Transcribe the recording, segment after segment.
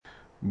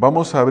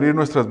Vamos a abrir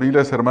nuestras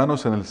Biblias,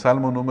 hermanos, en el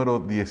Salmo número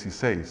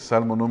 16.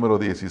 Salmo número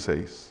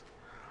 16.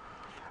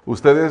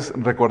 Ustedes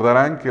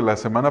recordarán que la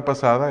semana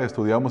pasada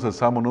estudiamos el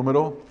Salmo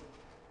número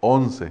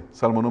 11.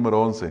 Salmo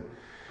número 11.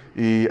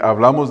 Y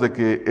hablamos de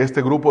que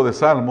este grupo de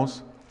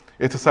salmos,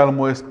 este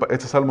salmo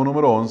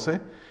número 11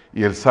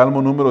 y el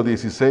Salmo número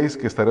 16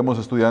 que estaremos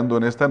estudiando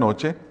en esta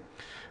noche,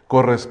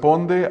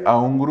 corresponde a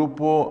un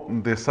grupo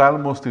de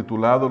salmos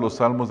titulado los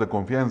Salmos de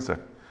Confianza.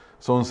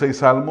 Son 6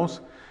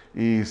 salmos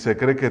y se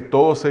cree que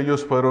todos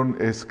ellos fueron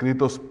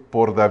escritos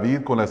por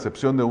David, con la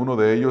excepción de uno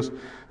de ellos,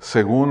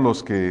 según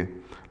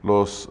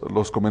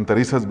los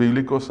comentaristas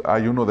bíblicos.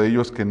 Hay uno de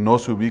ellos que no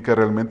se ubica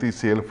realmente y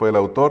si él fue el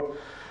autor,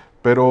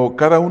 pero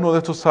cada uno de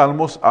estos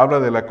salmos habla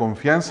de la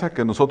confianza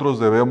que nosotros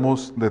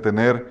debemos de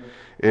tener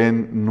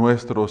en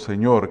nuestro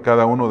Señor.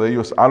 Cada uno de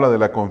ellos habla de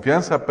la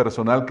confianza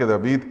personal que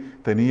David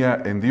tenía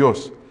en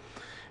Dios.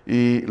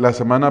 Y la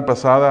semana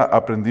pasada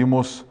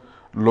aprendimos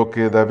lo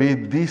que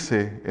David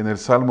dice en el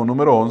Salmo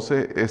número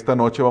 11. Esta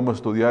noche vamos a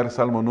estudiar el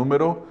Salmo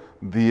número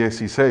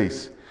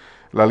 16.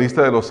 La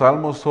lista de los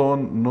salmos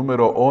son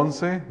número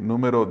 11,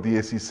 número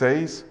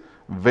 16,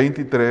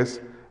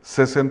 23,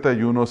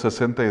 61,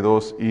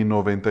 62 y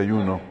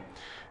 91.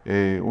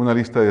 Una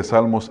lista de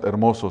salmos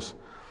hermosos.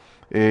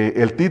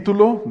 El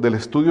título del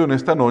estudio en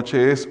esta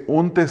noche es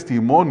Un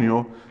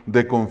testimonio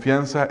de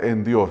confianza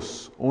en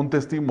Dios. Un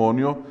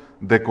testimonio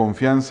de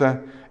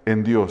confianza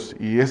en Dios.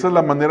 Y esa es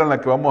la manera en la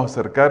que vamos a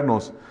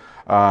acercarnos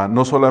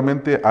no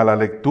solamente a la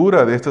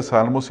lectura de este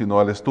salmo, sino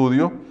al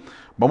estudio.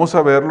 Vamos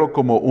a verlo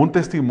como un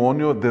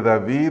testimonio de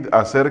David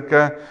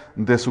acerca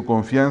de su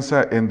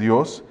confianza en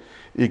Dios.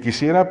 Y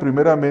quisiera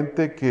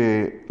primeramente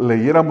que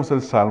leyéramos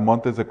el salmo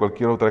antes de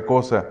cualquier otra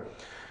cosa.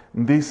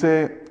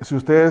 Dice, si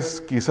ustedes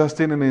quizás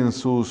tienen en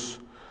sus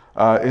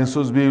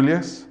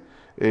Biblias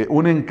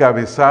un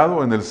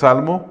encabezado en el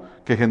salmo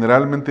que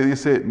generalmente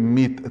dice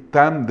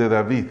Mitam de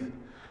David.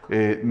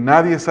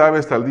 Nadie sabe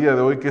hasta el día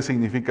de hoy qué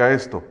significa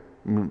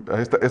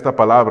esta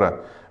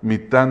palabra,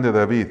 Mitam de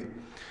David.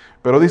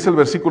 Pero dice el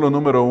versículo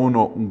número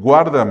 1,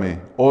 guárdame,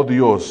 oh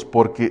Dios,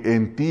 porque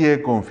en ti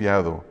he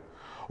confiado.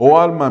 Oh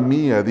alma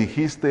mía,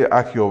 dijiste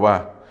a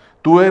Jehová,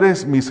 tú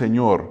eres mi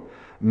Señor,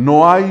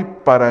 no hay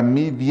para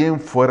mí bien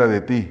fuera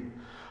de ti.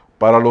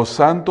 Para los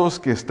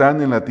santos que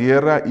están en la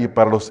tierra y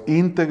para los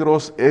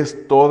íntegros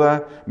es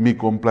toda mi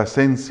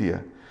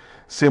complacencia.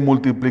 Se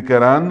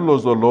multiplicarán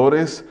los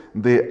dolores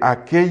de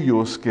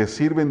aquellos que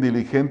sirven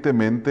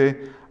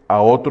diligentemente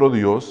a otro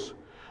Dios.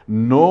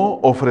 No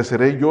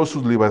ofreceré yo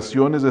sus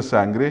libaciones de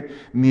sangre,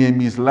 ni en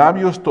mis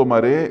labios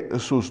tomaré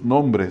sus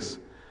nombres.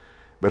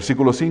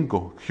 Versículo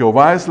 5.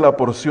 Jehová es la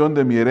porción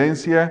de mi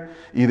herencia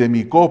y de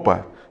mi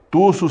copa.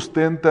 Tú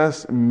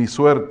sustentas mi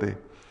suerte.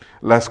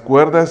 Las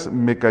cuerdas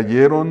me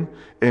cayeron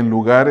en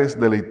lugares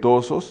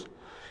deleitosos,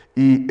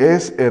 y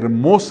es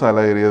hermosa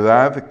la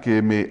heredad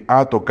que me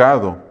ha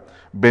tocado.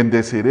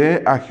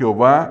 Bendeciré a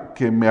Jehová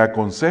que me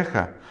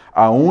aconseja.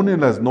 Aún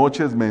en las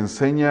noches me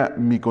enseña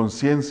mi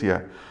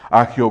conciencia.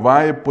 A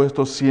Jehová he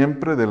puesto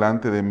siempre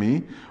delante de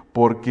mí,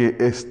 porque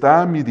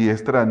está a mi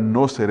diestra,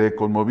 no seré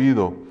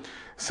conmovido.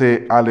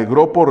 Se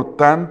alegró por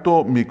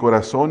tanto mi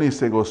corazón y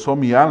se gozó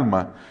mi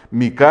alma.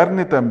 Mi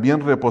carne también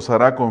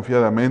reposará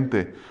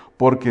confiadamente,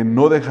 porque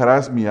no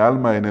dejarás mi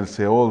alma en el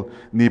Seol,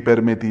 ni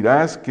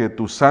permitirás que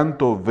tu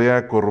santo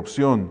vea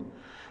corrupción.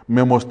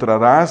 Me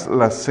mostrarás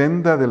la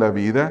senda de la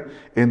vida,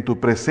 en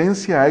tu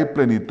presencia hay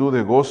plenitud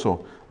de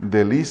gozo,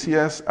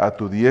 delicias a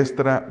tu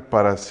diestra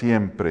para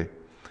siempre.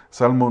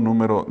 Salmo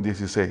número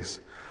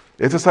 16.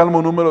 Este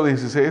Salmo número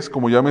 16,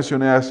 como ya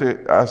mencioné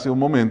hace un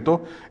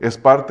momento, es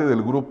parte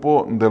del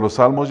grupo de los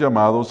salmos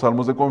llamados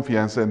Salmos de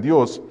Confianza en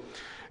Dios.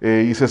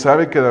 Y se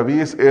sabe que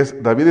David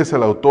es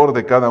el autor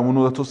de cada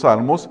uno de estos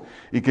salmos,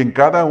 y que en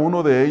cada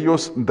uno de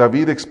ellos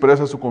David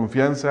expresa su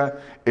confianza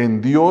en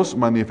Dios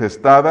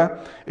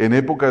manifestada en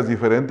épocas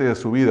diferentes de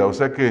su vida. O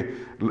sea que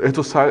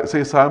estos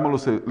 6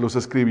 salmos los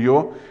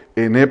escribió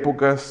en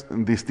épocas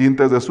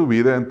distintas de su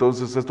vida.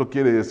 Entonces esto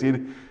quiere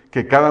decir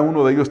que cada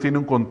uno de ellos tiene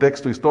un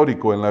contexto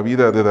histórico en la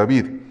vida de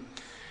David.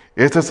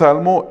 Este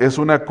salmo es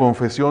una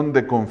confesión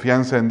de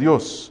confianza en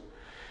Dios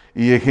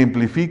y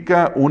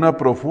ejemplifica una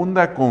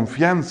profunda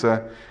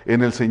confianza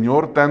en el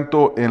Señor,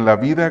 tanto en la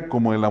vida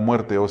como en la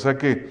muerte. O sea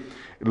que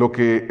lo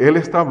que él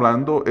está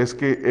hablando es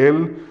que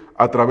él,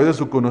 a través de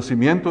su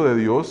conocimiento de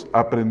Dios,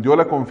 aprendió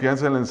la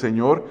confianza en el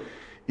Señor,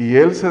 y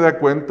él se da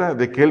cuenta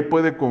de que él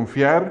puede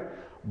confiar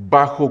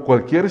bajo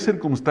cualquier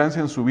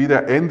circunstancia en su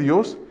vida en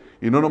Dios,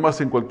 y no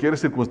nomás en cualquier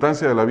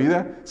circunstancia de la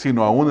vida,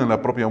 sino aún en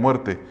la propia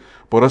muerte.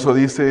 Por eso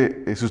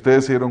dice, si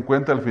ustedes se dieron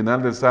cuenta, al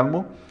final del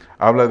Salmo,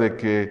 habla de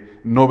que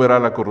no verá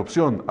la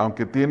corrupción,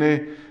 aunque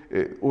tiene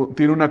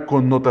una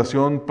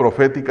connotación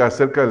profética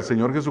acerca del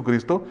Señor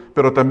Jesucristo,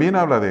 pero también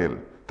habla de Él,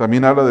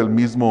 también habla del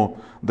mismo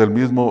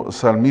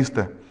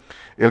salmista.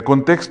 El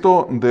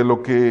contexto de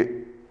lo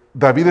que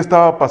David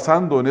estaba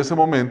pasando en ese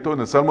momento, en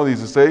el Salmo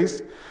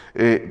 16,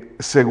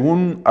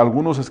 según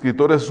algunos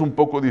escritores es un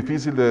poco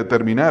difícil de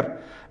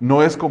determinar.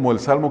 No es como el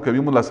Salmo que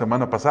vimos la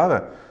semana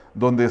pasada.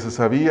 donde se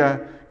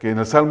sabía que en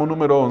el Salmo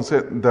número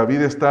 11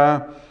 David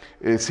está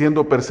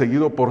siendo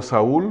perseguido por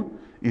Saúl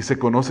y se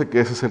conoce que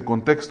ese es el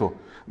contexto.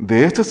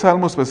 De este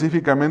salmo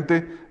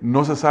específicamente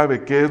no se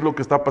sabe qué es lo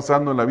que está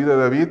pasando en la vida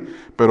de David,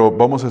 pero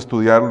vamos a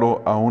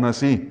estudiarlo aún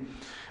así.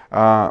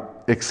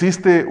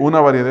 Existe una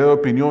variedad de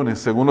opiniones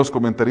según los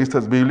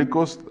comentaristas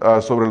bíblicos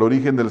sobre el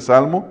origen del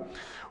salmo.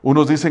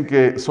 Unos dicen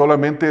que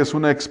solamente es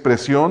una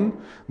expresión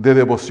de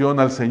devoción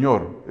al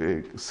Señor.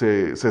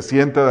 Se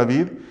sienta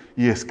David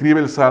y escribe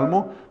el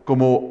salmo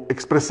como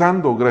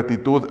expresando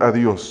gratitud a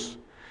Dios.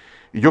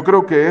 Y yo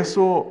creo que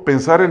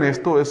pensar en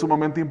esto es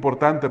sumamente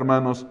importante,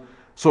 hermanos,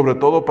 sobre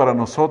todo para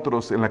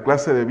nosotros en la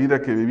clase de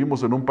vida que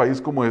vivimos en un país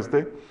como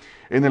este,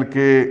 en el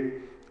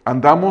que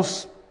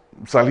andamos,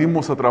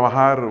 salimos a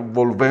trabajar,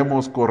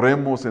 volvemos,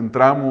 corremos,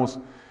 entramos,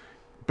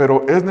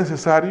 pero es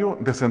necesario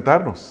de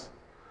sentarnos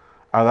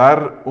a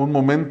dar un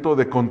momento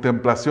de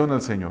contemplación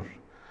al Señor,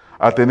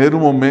 a tener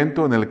un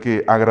momento en el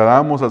que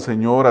agradamos al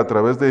Señor a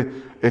través de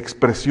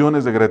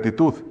expresiones de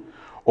gratitud.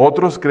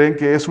 Otros creen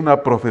que es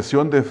una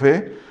profesión de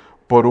fe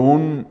por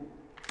un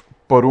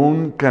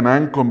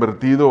Canaán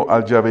convertido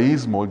al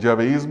yaveísmo. El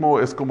yaveísmo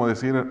es como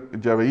decir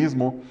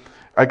yaveísmo.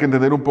 Hay que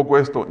entender un poco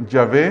esto.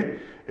 Yahvé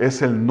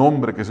es el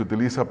nombre que se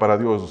utiliza para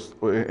Dios.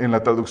 En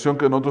la traducción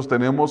que nosotros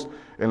tenemos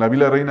en la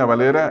Biblia Reina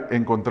Valera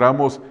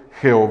encontramos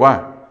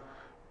Jehová,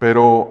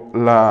 pero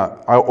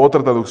la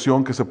otra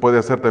traducción que se puede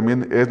hacer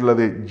también es la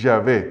de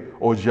Yahvé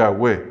o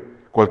Yahweh,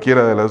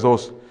 cualquiera de las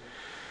dos.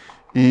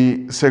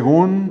 Y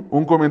según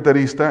un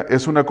comentarista,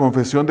 es una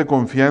confesión de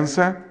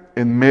confianza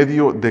en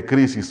medio de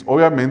crisis.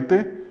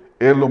 Obviamente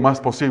es lo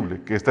más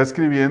posible, que está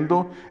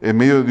escribiendo en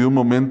medio de un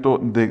momento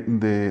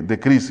de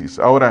crisis.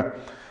 Ahora,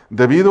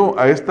 debido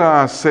a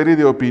esta serie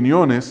de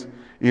opiniones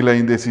y la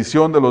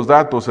indecisión de los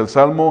datos, el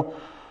Salmo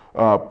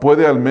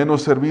puede al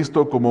menos ser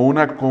visto como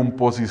una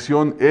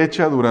composición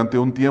hecha durante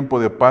un tiempo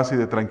de paz y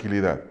de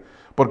tranquilidad.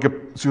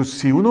 Porque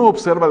si uno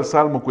observa el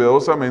Salmo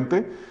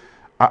cuidadosamente,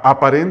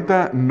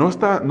 aparenta, no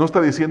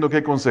está diciendo que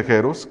hay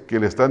consejeros que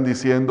le están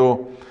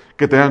diciendo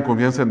que tengan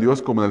confianza en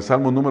Dios, como en el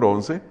Salmo número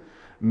 11.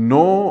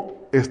 No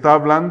está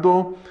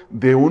hablando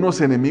de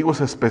unos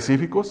enemigos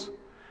específicos.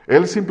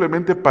 Él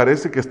simplemente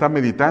parece que está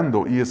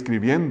meditando y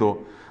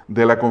escribiendo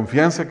de la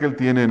confianza que él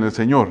tiene en el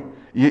Señor.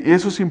 Y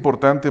eso es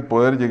importante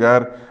poder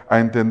llegar a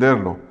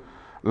entenderlo.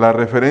 La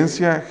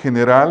referencia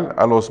general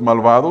a los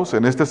malvados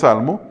en este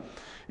Salmo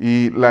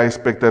y la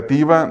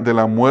expectativa de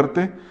la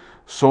muerte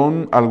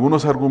son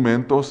algunos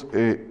argumentos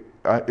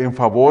en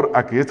favor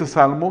a que este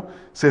salmo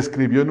se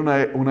escribió en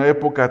una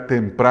época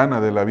temprana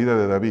de la vida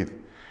de David,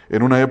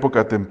 en una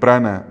época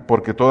temprana,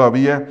 porque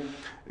todavía,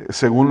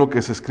 según lo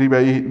que se escribe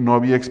ahí, no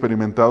había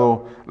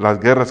experimentado las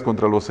guerras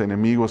contra los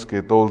enemigos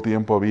que todo el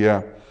tiempo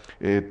había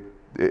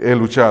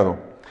luchado.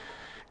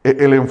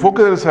 El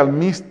enfoque del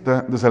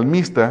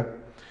salmista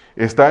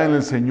está en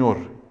el Señor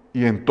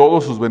y en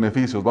todos sus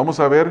beneficios.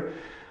 Vamos a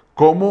ver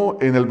cómo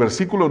en el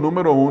versículo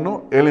número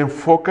 1, él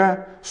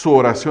enfoca su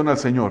oración al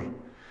Señor.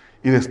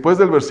 Y después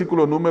del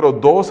versículo número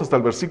 2 hasta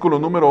el versículo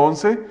número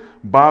 11,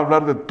 va a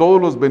hablar de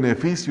todos los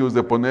beneficios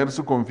de poner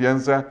su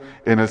confianza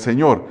en el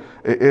Señor.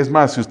 Es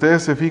más, si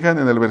ustedes se fijan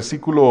en el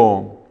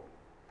versículo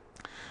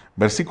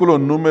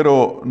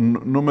número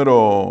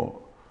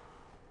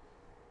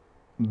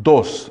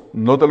 2,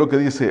 nota lo que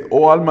dice: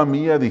 oh alma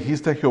mía,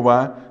 dijiste a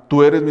Jehová,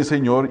 tú eres mi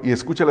Señor. Y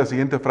escucha la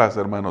siguiente frase,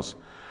 hermanos: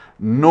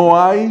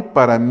 no hay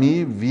para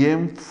mí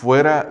bien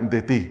fuera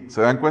de ti. ¿Se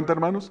dan cuenta,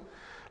 hermanos?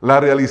 La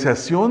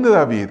realización de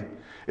David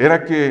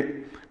era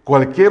que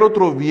cualquier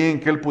otro bien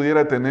que él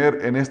pudiera tener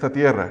en esta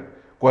tierra,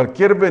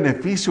 cualquier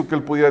beneficio que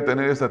él pudiera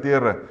tener en esta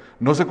tierra,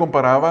 no se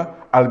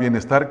comparaba al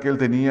bienestar que él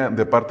tenía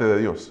de parte de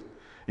Dios.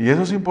 Y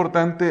eso es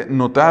importante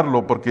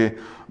notarlo, porque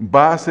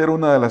va a ser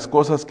una de las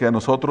cosas que a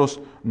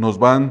nosotros nos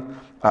van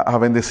a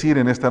bendecir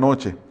en esta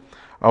noche.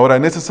 Ahora,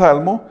 en este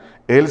salmo,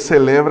 él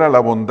celebra la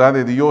bondad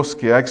de Dios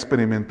que ha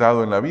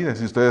experimentado en la vida,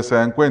 si ustedes se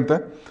dan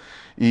cuenta,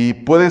 y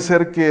puede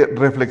ser que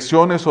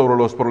reflexione sobre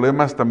los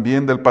problemas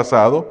también del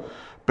pasado,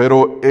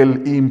 pero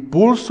el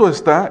impulso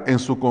está en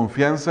su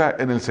confianza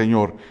en el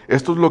Señor.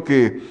 Esto es lo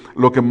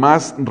que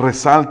más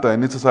resalta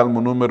en este Salmo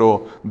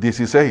número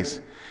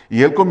 16.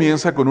 Y él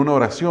comienza con una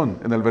oración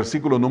en el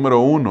versículo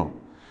número 1.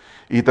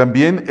 Y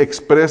también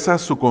expresa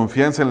su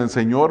confianza en el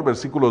Señor,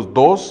 versículos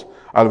 2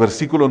 al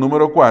versículo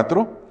número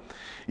 4.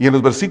 Y en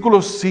los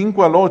versículos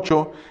 5 al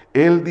 8,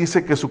 él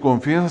dice que su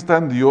confianza está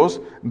en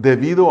Dios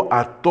debido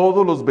a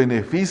todos los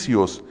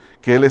beneficios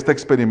que él está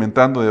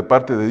experimentando de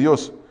parte de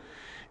Dios.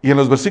 Y en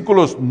los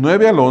versículos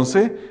 9 al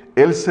 11,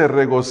 él se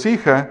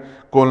regocija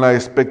con la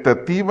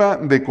expectativa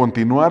de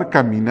continuar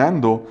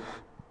caminando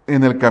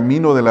en el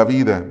camino de la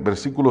vida,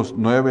 versículos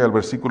 9 al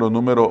versículo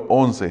número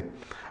 11.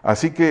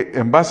 Así que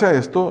en base a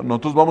esto,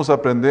 nosotros vamos a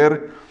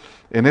aprender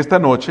en esta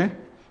noche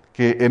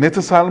que en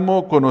este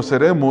salmo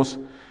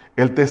conoceremos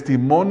el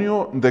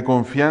testimonio de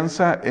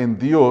confianza en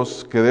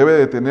Dios que debe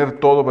de tener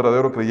todo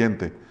verdadero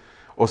creyente.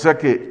 O sea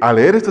que al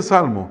leer este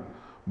salmo,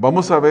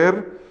 vamos a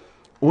ver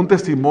un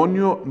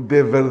testimonio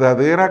de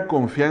verdadera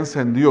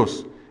confianza en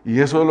Dios. Y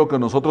eso es lo que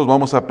nosotros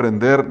vamos a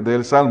aprender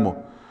del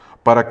Salmo,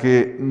 para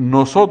que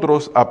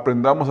nosotros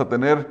aprendamos a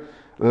tener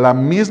la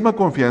misma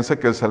confianza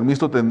que el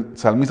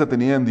salmista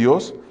tenía en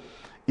Dios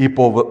y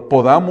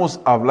podamos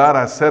hablar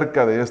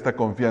acerca de esta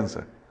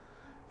confianza,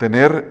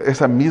 tener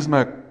esa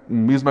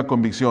misma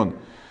convicción.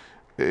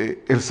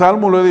 El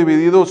Salmo lo he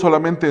dividido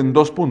solamente en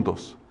 2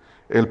 puntos.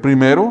 El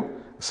primero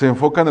se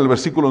enfoca en el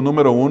versículo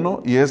número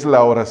 1 y es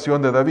la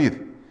oración de David.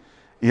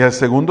 Y el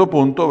segundo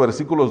punto,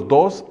 versículos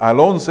 2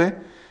 al 11,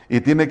 y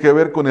tiene que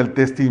ver con el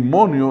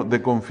testimonio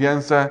de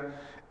confianza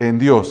en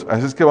Dios.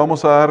 Así es que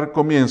vamos a dar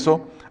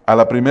comienzo a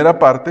la primera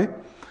parte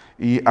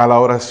y a la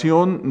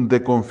oración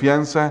de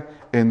confianza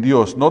en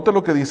Dios. Note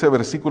lo que dice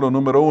versículo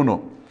número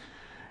 1.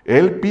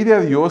 Él pide a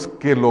Dios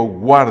que lo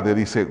guarde.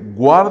 Dice,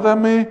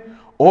 guárdame,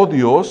 oh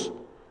Dios,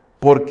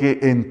 porque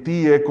en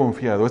ti he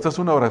confiado. Esta es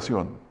una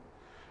oración.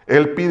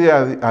 Él pide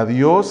a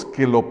Dios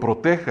que lo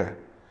proteja,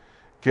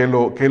 que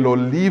lo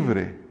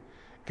libre,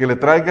 que le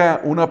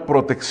traiga una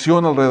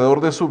protección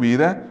alrededor de su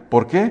vida.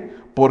 ¿Por qué?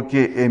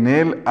 Porque en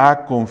Él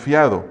ha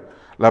confiado.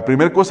 La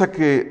primera cosa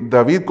que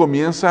David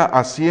comienza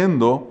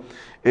haciendo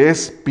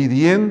es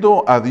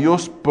pidiendo a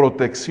Dios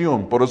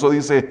protección. Por eso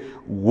dice,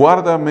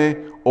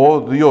 guárdame,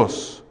 oh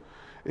Dios.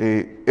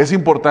 Es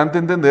importante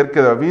entender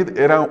que David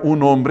era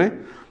un hombre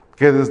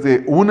que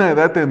desde una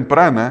edad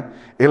temprana,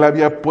 él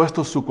había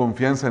puesto su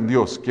confianza en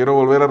Dios. Quiero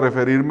volver a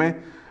referirme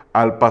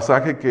al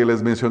pasaje que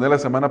les mencioné la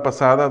semana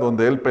pasada,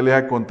 donde él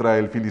pelea contra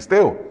el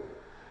filisteo,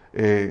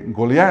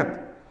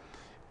 Goliat.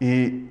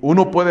 Y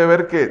uno puede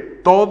ver que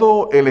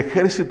todo el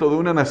ejército de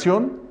una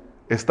nación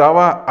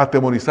estaba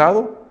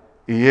atemorizado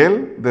y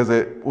él,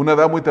 desde una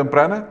edad muy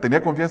temprana,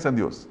 tenía confianza en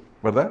Dios,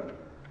 ¿verdad?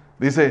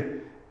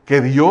 Dice que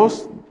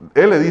Dios,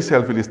 él le dice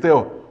al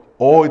filisteo,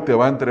 hoy te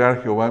va a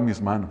entregar Jehová en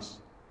mis manos.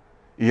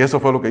 Y eso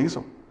fue lo que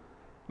hizo.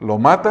 Lo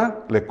mata,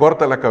 le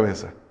corta la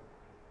cabeza.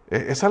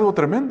 Es algo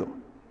tremendo,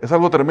 es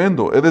algo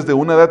tremendo. Él desde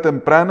una edad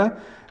temprana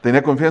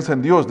tenía confianza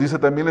en Dios. Dice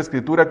también la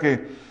Escritura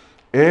que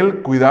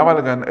él cuidaba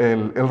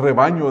el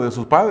rebaño de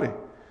su padre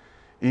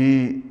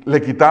y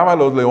le quitaba a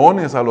los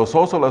leones, a los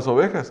osos, las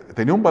ovejas.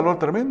 Tenía un valor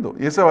tremendo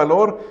y ese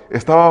valor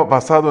estaba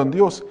basado en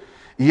Dios.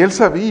 Y él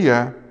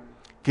sabía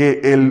que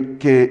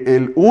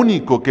el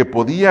único que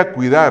podía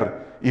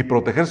cuidar y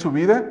proteger su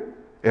vida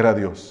era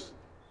Dios.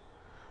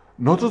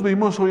 Nosotros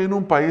vivimos hoy en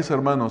un país,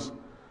 hermanos,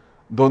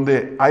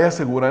 donde hay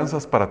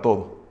aseguranzas para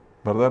todo,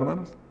 ¿verdad,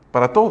 hermanos?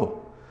 Para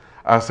todo.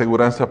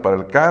 Aseguranza para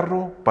el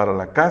carro, para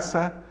la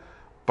casa,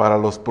 para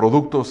los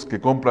productos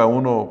que compra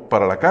uno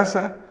para la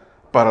casa,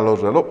 para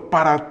los relojes,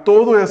 para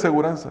todo hay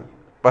aseguranza,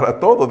 para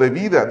todo, de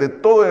vida, de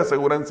todo hay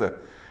aseguranza.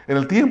 En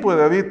el tiempo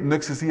de David no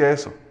existía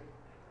eso.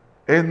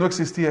 No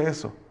existía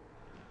eso.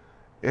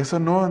 Eso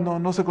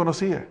no se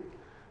conocía.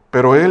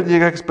 Pero él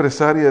llega a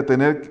expresar y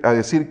a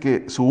decir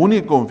que su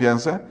única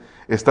confianza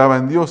estaba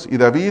en Dios. Y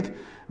David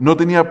no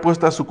tenía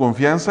puesta su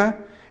confianza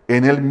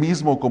en él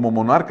mismo como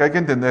monarca. Hay que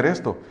entender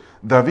esto.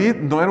 David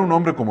no era un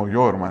hombre como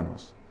yo,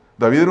 hermanos.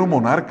 David era un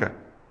monarca.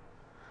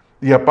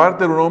 Y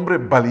aparte era un hombre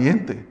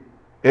valiente.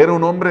 Era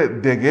un hombre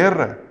de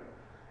guerra.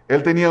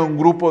 Él tenía un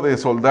grupo de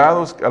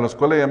soldados a los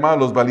cuales llamaba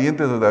los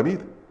valientes de David.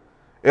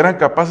 Eran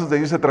capaces de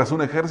irse tras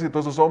un ejército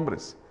esos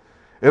hombres.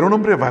 Era un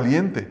hombre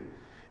valiente.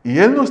 Y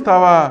él no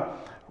estaba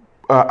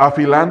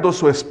afilando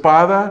su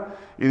espada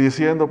y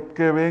diciendo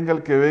que venga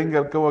el que venga,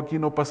 al cabo aquí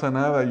no pasa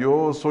nada,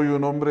 yo soy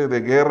un hombre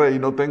de guerra y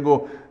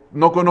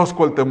no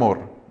conozco el temor.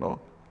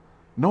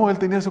 No, él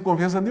tenía su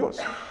confianza en Dios.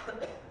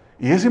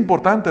 Y es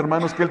importante,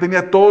 hermanos, que él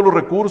tenía todos los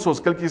recursos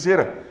que él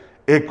quisiera,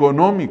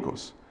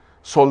 económicos,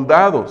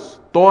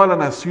 soldados, toda la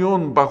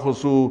nación bajo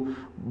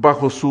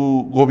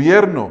su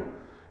gobierno.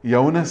 Y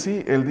aún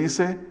así, él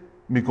dice,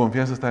 mi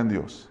confianza está en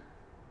Dios.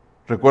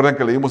 Recuerdan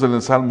que leímos en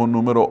el Salmo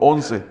número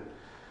 11,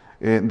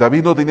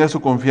 David no tenía su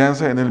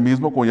confianza en él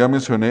mismo, como ya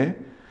mencioné.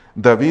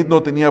 David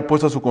no tenía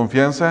puesta su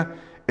confianza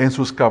en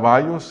sus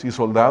caballos y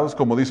soldados,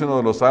 como dice uno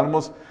de los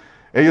salmos.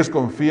 Ellos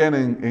confían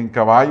en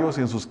caballos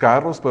y en sus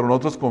carros, pero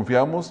nosotros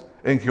confiamos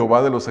en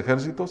Jehová de los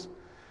ejércitos.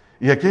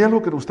 Y aquí hay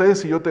algo que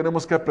ustedes y yo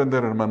tenemos que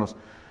aprender, hermanos.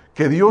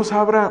 Que Dios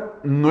abra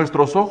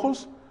nuestros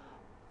ojos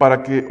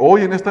para que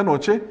hoy en esta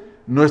noche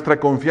nuestra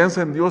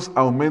confianza en Dios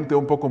aumente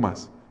un poco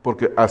más,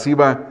 porque así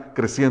va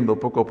creciendo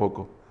poco a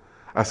poco.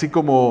 Así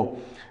como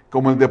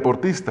el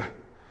deportista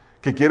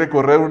que quiere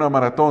correr una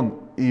maratón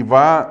y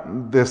va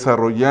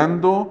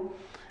desarrollando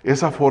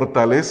esa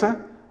fortaleza,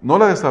 no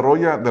la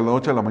desarrolla de la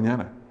noche a la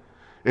mañana.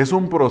 Es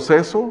un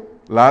proceso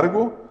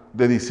largo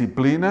de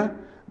disciplina,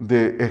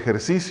 de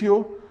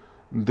ejercicio,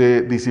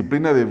 de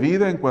disciplina de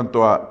vida en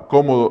cuanto a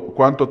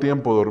cuánto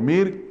tiempo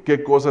dormir,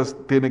 qué cosas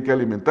tiene que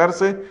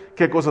alimentarse,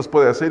 qué cosas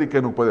puede hacer y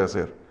qué no puede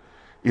hacer.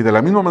 Y de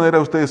la misma manera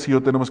ustedes y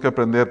yo tenemos que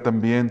aprender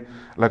también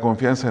la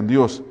confianza en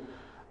Dios.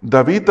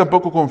 David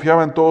tampoco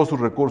confiaba en todos sus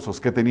recursos,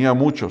 que tenía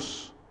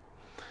muchos.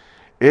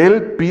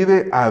 Él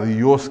pide a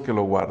Dios que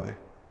lo guarde.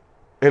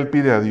 Él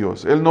pide a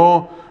Dios. Él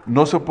no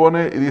se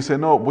pone y dice,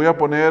 no, voy a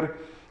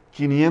poner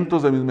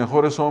 500 de mis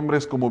mejores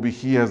hombres como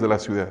vigías de la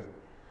ciudad.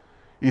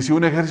 Y si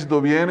un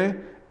ejército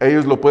viene,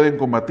 ellos lo pueden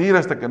combatir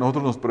hasta que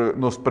nosotros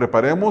nos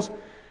preparemos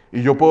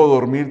y yo puedo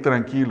dormir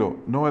tranquilo.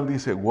 No, Él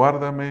dice,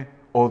 guárdame,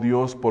 oh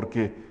Dios,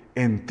 porque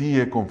en ti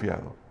he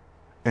confiado.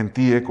 En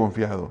ti he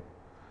confiado.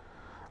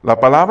 La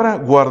palabra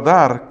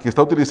guardar que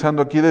está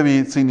utilizando aquí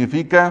David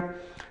significa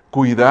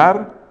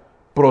cuidar,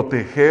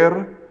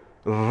 proteger,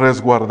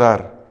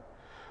 resguardar.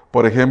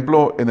 Por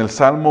ejemplo, en el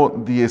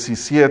Salmo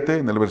 17,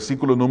 en el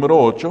versículo número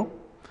 8,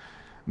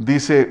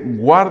 dice,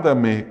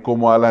 guárdame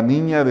como a la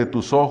niña de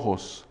tus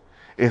ojos,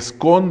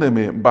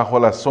 escóndeme bajo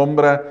la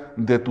sombra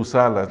de tus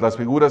alas. Las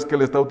figuras que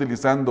él está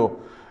utilizando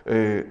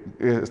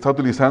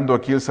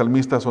aquí el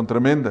salmista son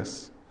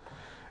tremendas.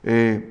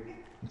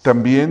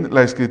 También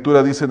la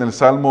Escritura dice en el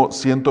Salmo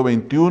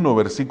 121,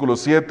 versículo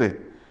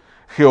 7,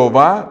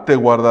 Jehová te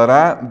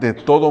guardará de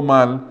todo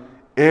mal,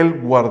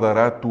 Él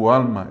guardará tu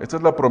alma. Esta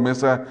es la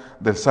promesa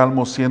del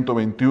Salmo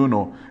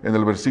 121 en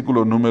el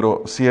versículo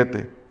número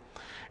 7.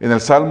 En el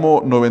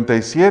Salmo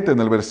 97, en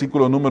el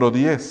versículo número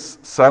 10,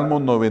 Salmo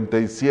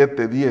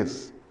 97,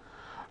 10.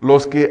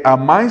 Los que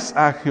amáis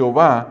a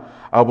Jehová,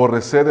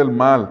 aborreced el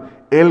mal,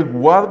 Él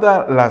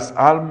guarda las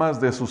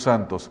almas de sus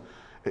santos.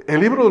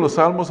 El libro de los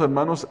Salmos,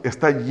 hermanos,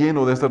 está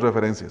lleno de estas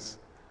referencias.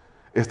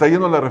 Está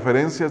lleno de las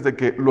referencias de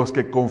que los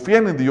que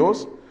confían en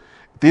Dios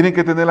tienen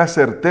que tener la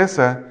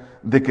certeza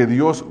de que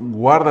Dios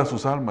guarda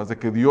sus almas, de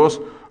que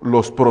Dios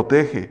los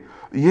protege.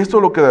 Y esto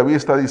es lo que David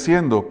está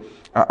diciendo.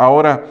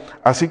 Ahora,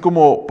 así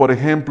como, por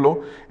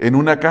ejemplo, en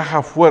una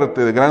caja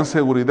fuerte de gran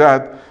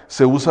seguridad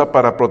se usa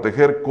para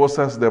proteger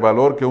cosas de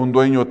valor que un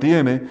dueño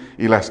tiene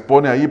y las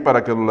pone ahí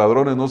para que los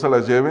ladrones no se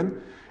las lleven,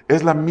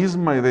 es la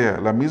misma idea.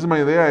 La misma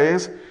idea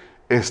es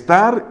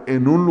estar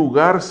en un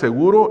lugar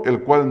seguro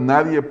el cual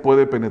nadie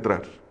puede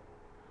penetrar.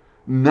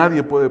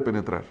 Nadie puede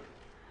penetrar.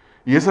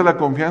 Y esa es la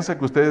confianza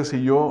que ustedes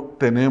y yo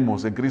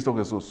tenemos en Cristo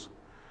Jesús.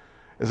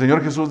 El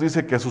Señor Jesús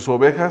dice que a sus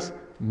ovejas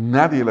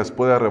nadie las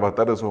puede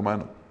arrebatar de su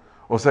mano.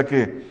 O sea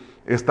que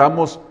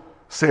estamos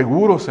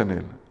seguros en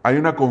Él. Hay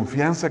una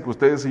confianza que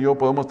ustedes y yo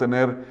podemos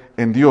tener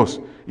en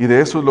Dios. Y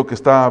de eso es lo que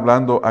está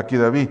hablando aquí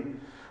David.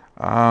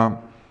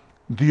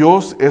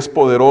 Dios es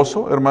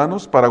poderoso,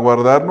 hermanos, para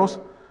guardarnos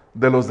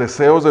de los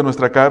deseos de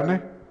nuestra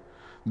carne,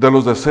 de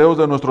los deseos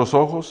de nuestros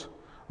ojos,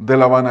 de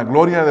la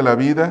vanagloria de la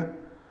vida,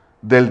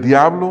 del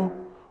diablo,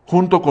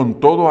 junto con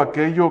todo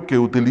aquello que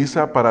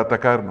utiliza para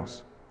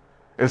atacarnos.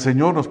 El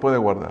Señor nos puede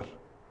guardar.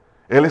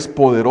 Él es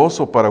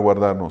poderoso para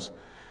guardarnos.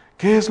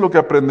 ¿Qué es lo que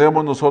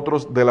aprendemos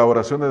nosotros de la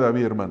oración de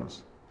David,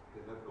 hermanos?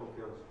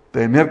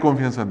 Tener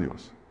confianza en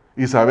Dios.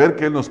 Y saber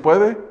que Él nos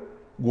puede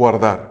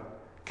guardar,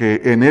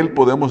 que en Él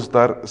podemos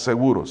estar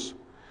seguros.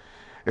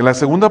 En la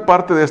segunda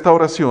parte de esta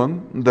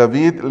oración,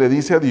 David le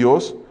dice a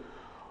Dios,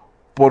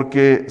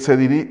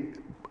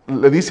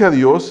 le dice a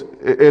Dios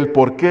el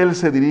por qué él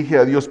se dirige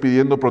a Dios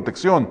pidiendo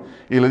protección.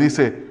 Y le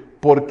dice,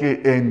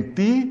 porque en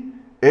ti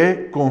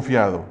he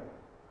confiado.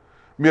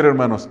 Mira,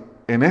 hermanos,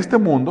 en este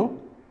mundo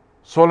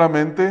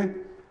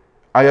solamente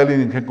hay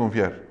alguien en quien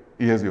confiar,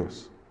 y es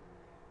Dios.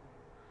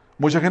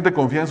 Mucha gente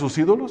confía en sus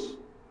ídolos,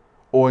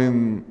 o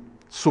en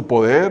su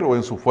poder, o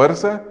en su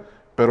fuerza,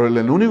 pero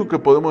el único que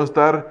podemos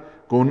estar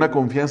con una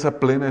confianza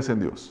plena es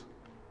en Dios,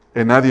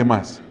 en nadie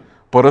más.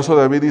 Por eso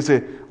David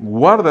dice,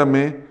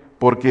 guárdame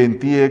porque en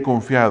ti he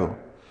confiado.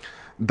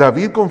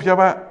 David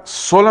confiaba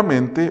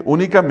solamente,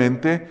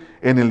 únicamente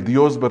en el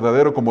Dios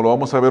verdadero, como lo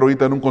vamos a ver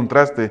ahorita en un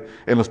contraste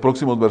en los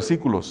próximos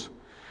versículos.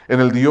 En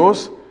el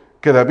Dios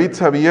que David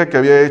sabía que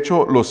había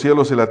hecho los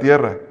cielos y la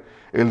tierra.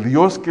 El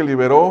Dios que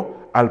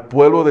liberó al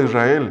pueblo de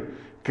Israel,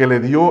 que le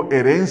dio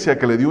herencia,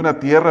 que le dio una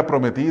tierra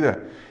prometida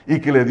y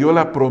que le dio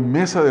la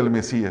promesa del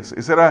Mesías.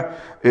 Ese era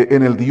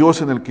en el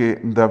Dios en el que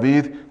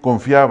David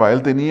confiaba.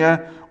 Él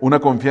tenía una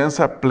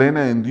confianza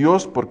plena en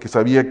Dios porque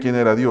sabía quién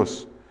era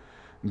Dios.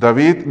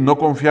 David no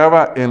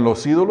confiaba en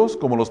los ídolos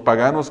como los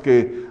paganos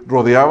que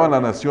rodeaban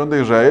la nación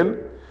de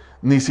Israel,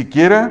 ni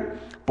siquiera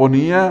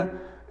ponía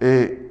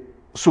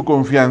su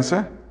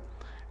confianza,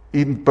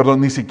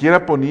 ni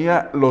siquiera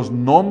ponía los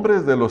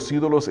nombres de los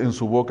ídolos en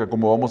su boca,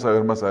 como vamos a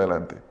ver más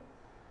adelante.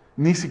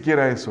 Ni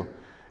siquiera eso.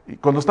 Y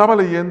cuando estaba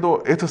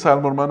leyendo este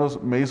salmo,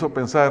 hermanos, me hizo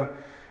pensar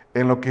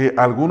en lo que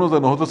algunos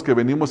de nosotros que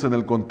venimos en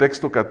el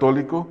contexto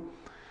católico,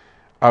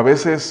 a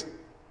veces,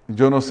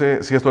 yo no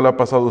sé si esto le ha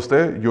pasado a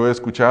usted, yo he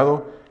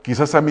escuchado,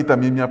 quizás a mí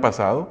también me ha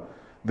pasado,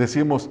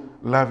 decimos,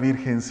 la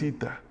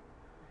Virgencita.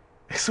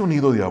 Es un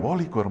nido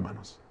diabólico,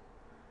 hermanos.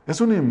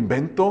 Es un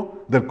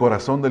invento del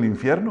corazón del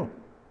infierno.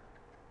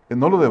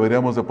 No lo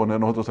deberíamos de poner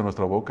nosotros en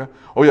nuestra boca.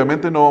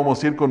 Obviamente no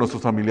vamos a ir con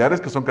nuestros familiares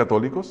que son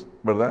católicos,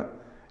 ¿verdad?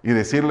 Y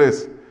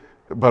decirles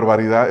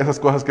barbaridad, esas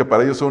cosas que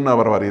para ellos son una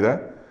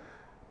barbaridad.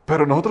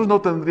 Pero nosotros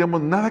no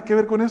tendríamos nada que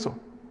ver con eso.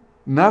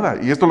 Nada.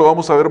 Y esto lo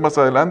vamos a ver más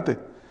adelante.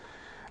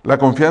 La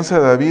confianza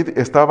de David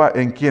estaba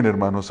en quién,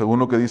 hermanos, según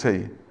lo que dice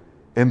ahí.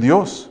 En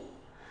Dios.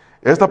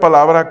 Esta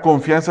palabra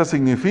confianza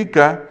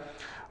significa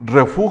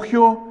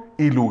refugio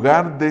y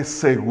lugar de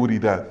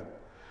seguridad.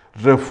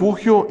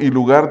 Refugio y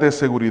lugar de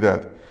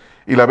seguridad.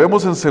 Y la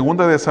vemos en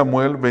 2 de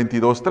Samuel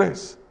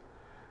 22:3.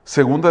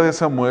 2 de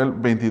Samuel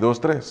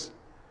 22:3.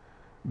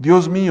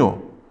 Dios mío,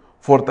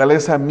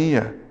 fortaleza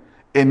mía,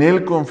 en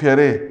Él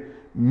confiaré,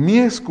 mi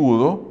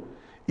escudo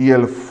y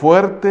el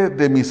fuerte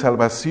de mi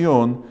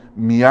salvación,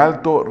 mi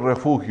alto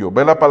refugio.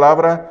 ¿Ve la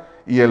palabra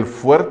y el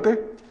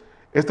fuerte?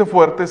 Este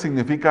fuerte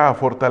significa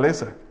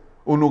fortaleza,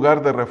 un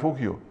lugar de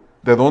refugio,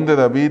 de donde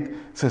David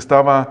se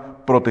estaba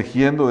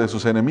protegiendo de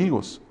sus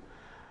enemigos.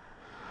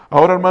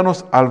 Ahora,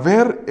 hermanos, al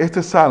ver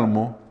este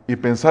salmo y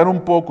pensar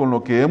un poco en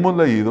lo que hemos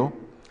leído,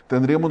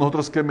 tendríamos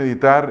nosotros que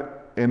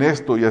meditar en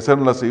esto y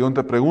hacernos la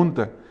siguiente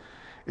pregunta.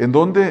 ¿En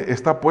dónde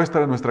está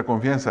puesta nuestra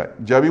confianza?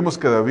 Ya vimos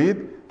que David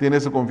tiene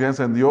su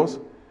confianza en Dios,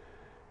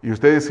 y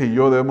ustedes y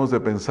yo debemos de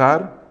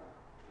pensar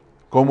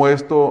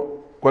cuáles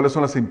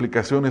son las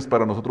implicaciones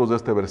para nosotros de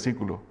este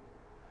versículo.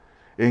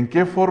 ¿En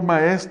qué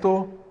forma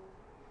esto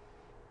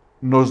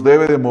nos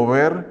debe de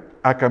mover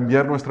a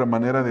cambiar nuestra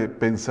manera de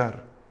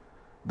pensar?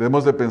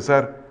 Debemos de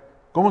pensar,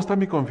 ¿cómo está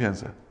mi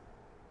confianza?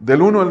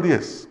 Del 1 al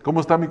 10,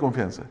 ¿cómo está mi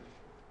confianza?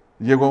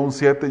 ¿Llego a un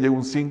 7, llego a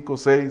un 5,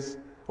 6,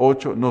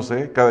 8, no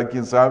sé, cada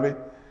quien sabe?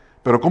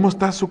 Pero ¿cómo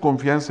está su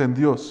confianza en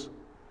Dios?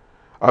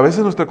 A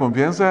veces nuestra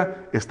confianza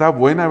está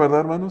buena,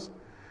 ¿verdad, hermanos?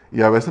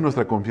 Y a veces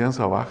nuestra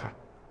confianza baja.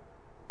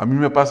 A mí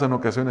me pasa en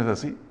ocasiones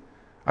así.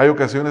 Hay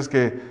ocasiones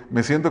que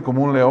me siento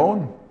como un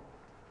león.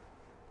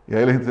 Y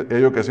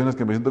hay ocasiones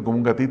que me siento como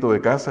un gatito de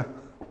casa.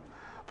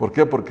 ¿Por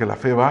qué? Porque la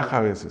fe baja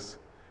a veces.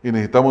 Y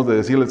necesitamos de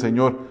decirle al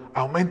Señor,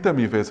 aumenta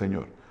mi fe,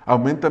 Señor.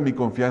 Aumenta mi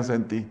confianza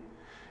en ti.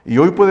 Y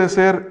hoy puede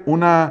ser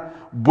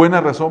una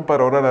buena razón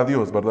para orar a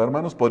Dios, ¿verdad,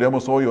 hermanos?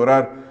 Podríamos hoy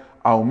orar,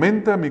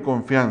 aumenta mi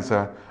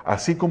confianza,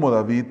 así como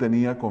David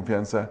tenía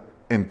confianza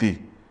en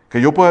ti. Que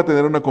yo pueda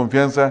tener una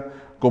confianza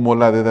como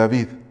la de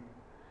David.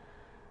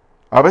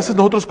 A veces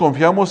nosotros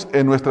confiamos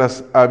en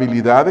nuestras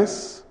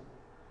habilidades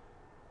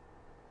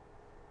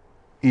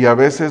y a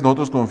veces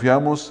nosotros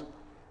confiamos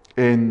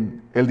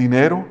en el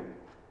dinero,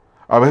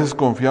 a veces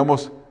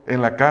confiamos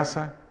en la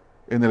casa,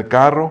 en el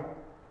carro,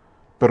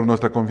 pero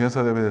nuestra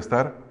confianza debe de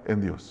estar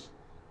en Dios.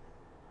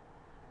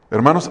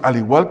 Hermanos, al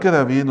igual que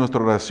David,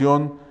 nuestra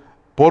oración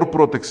por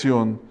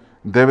protección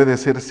debe de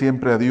ser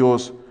siempre a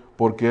Dios,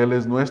 porque Él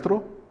es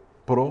nuestro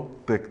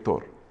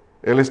protector.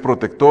 Él es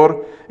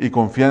protector y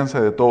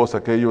confianza de todos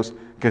aquellos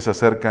que se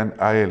acercan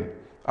a Él.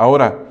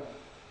 Ahora,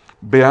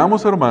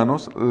 veamos,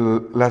 hermanos,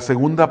 la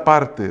segunda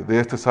parte de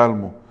este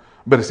salmo,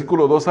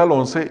 versículo 2 al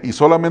 11, y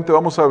solamente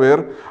vamos a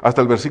ver hasta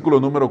el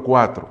versículo número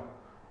 4.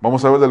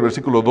 Vamos a ver del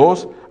versículo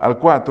 2 al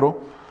 4,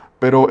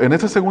 pero en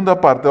esta segunda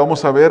parte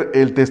vamos a ver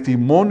el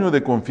testimonio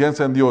de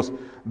confianza en Dios.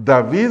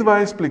 David va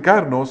a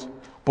explicarnos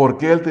por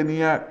qué él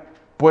tenía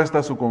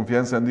puesta su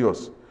confianza en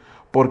Dios.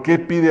 ¿Por qué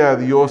pide a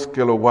Dios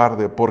que lo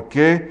guarde? ¿Por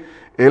qué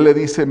él le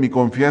dice, mi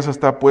confianza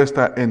está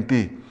puesta en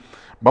ti?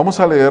 Vamos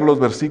a leer los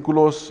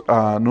versículos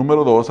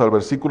número 2 al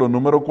versículo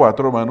número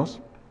 4,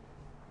 hermanos.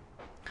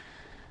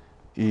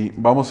 Y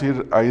vamos a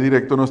ir ahí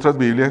directo a nuestras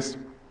Biblias.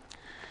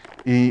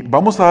 Y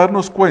vamos a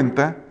darnos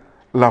cuenta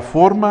la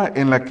forma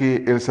en la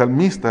que el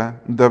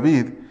salmista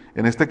David,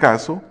 en este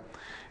caso,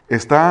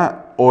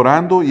 está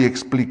orando y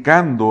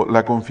explicando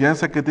la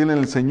confianza que tiene en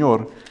el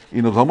Señor,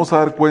 y nos vamos a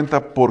dar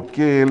cuenta por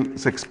qué él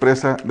se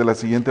expresa de la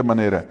siguiente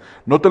manera.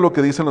 Note lo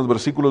que dice en los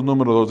versículos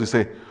número 2,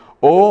 dice,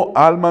 oh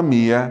alma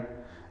mía,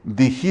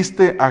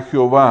 dijiste a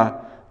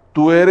Jehová,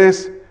 tú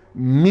eres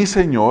mi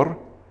Señor,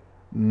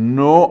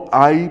 no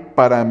hay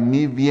para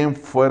mí bien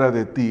fuera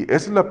de ti.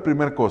 Esa es la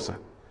primera cosa.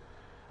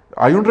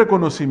 Hay un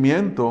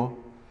reconocimiento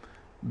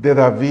de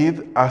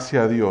David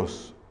hacia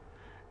Dios.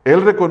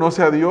 Él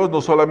reconoce a Dios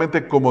no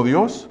solamente como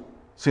Dios,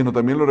 sino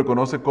también lo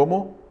reconoce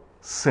como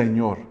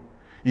Señor.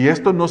 Y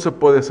esto no se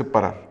puede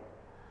separar.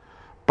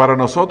 Para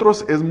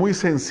nosotros es muy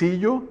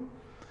sencillo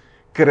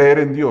creer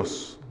en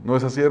Dios. ¿No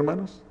es así,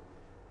 hermanos?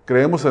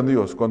 Creemos en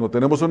Dios. Cuando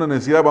tenemos una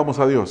necesidad, vamos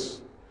a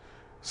Dios.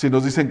 Si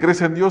nos dicen,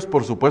 ¿crees en Dios?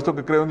 Por supuesto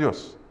que creo en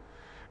Dios.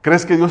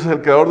 ¿Crees que Dios es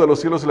el creador de los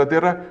cielos y la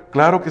tierra?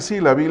 Claro que sí,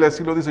 la Biblia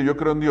así lo dice, yo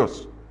creo en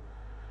Dios.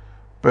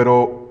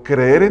 Pero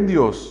creer en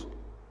Dios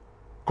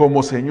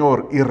como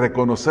Señor y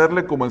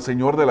reconocerle como el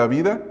Señor de la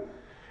vida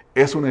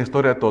es una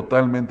historia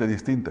totalmente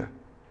distinta.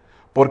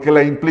 Porque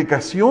la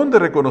implicación de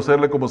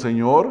reconocerle como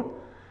Señor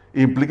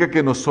implica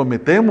que nos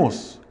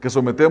sometemos, que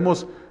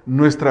sometemos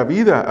nuestra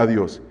vida a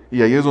Dios.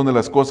 Y ahí es donde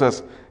las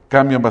cosas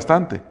cambian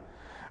bastante.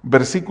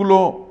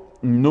 Versículo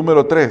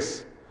número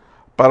 3.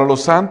 Para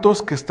los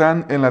santos que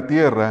están en la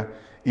tierra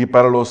y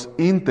para los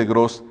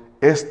íntegros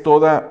es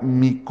toda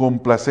mi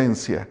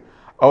complacencia.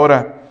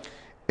 Ahora,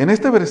 en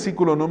este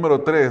versículo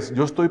número 3,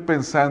 yo estoy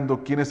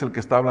pensando quién es el que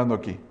está hablando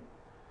aquí.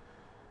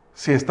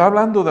 Si está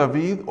hablando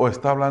David o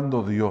está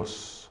hablando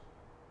Dios.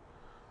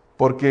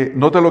 Porque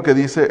note lo que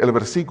dice el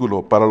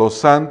versículo, para los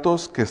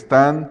santos que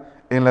están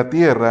en la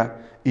tierra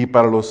y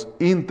para los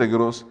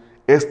íntegros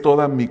es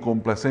toda mi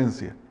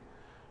complacencia.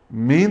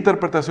 Mi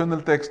interpretación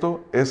del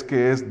texto es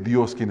que es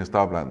Dios quien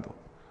está hablando.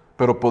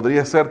 Pero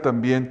podría ser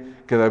también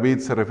que David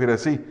se refiere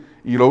así.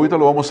 Y ahorita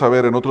lo vamos a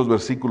ver en otros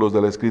versículos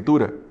de la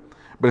Escritura.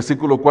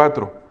 Versículo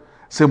 4.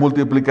 Se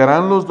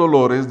multiplicarán los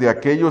dolores de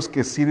aquellos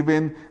que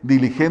sirven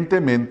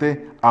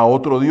diligentemente a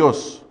otro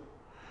Dios.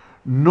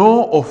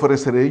 No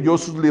ofreceré yo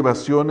sus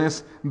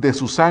libaciones de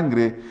su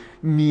sangre,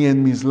 ni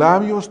en mis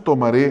labios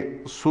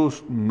tomaré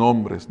sus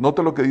nombres.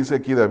 Note lo que dice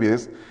aquí David.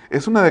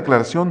 Es una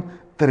declaración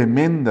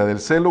tremenda del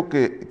celo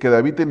que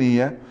David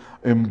tenía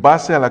en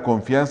base a la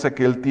confianza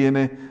que él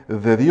tiene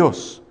de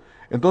Dios.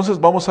 Entonces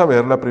vamos a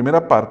ver la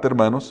primera parte,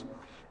 hermanos.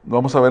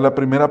 Vamos a ver la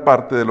primera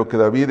parte de lo que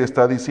David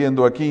está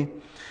diciendo aquí.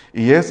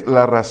 Y es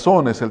las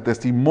razones, el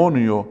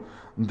testimonio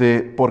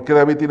de por qué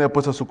David tiene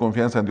puesta su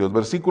confianza en Dios.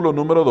 Versículo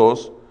número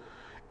 2.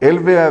 Él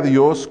ve a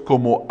Dios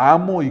como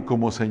amo y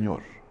como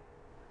Señor.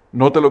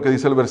 Note lo que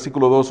dice el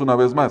versículo 2 una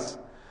vez más.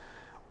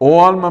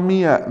 Oh alma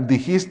mía,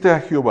 dijiste a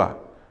Jehová.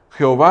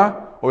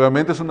 Jehová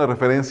obviamente es una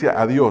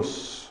referencia a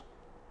Dios.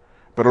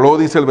 Pero luego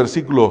dice el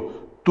versículo,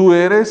 tú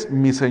eres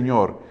mi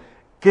Señor.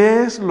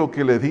 ¿Qué es lo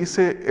que le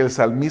dice el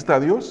salmista a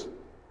Dios?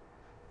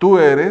 Tú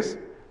eres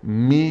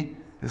mi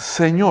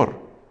Señor.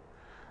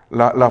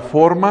 La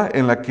forma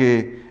en la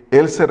que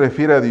él se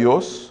refiere a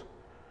Dios,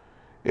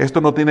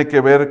 esto tiene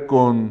que ver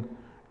con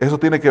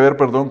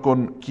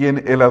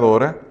quien él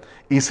adora.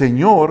 Y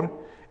Señor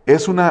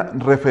es una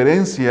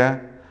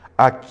referencia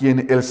a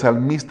quien el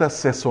salmista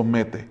se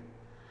somete.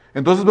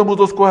 Entonces vemos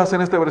dos cosas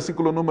en este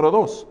versículo número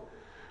 2.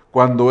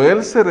 Cuando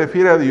él se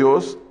refiere a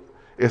Dios,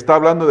 está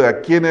hablando de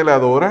a quien él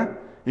adora,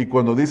 y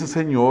cuando dice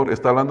Señor,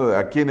 está hablando de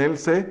a quien él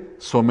se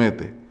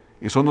somete.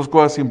 Y son dos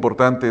cosas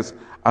importantes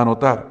a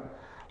notar.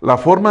 La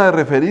forma de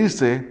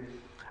referirse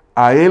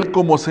a él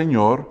como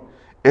Señor,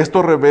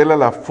 esto revela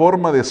la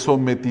forma de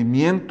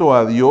sometimiento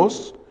a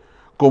Dios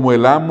como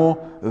el amo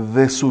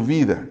de su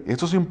vida.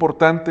 Esto es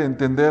importante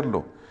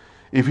entenderlo.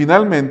 Y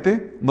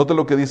finalmente, note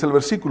lo que dice el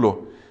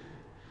versículo.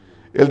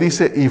 Él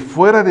dice, y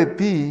fuera de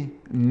ti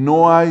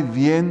no hay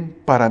bien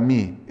para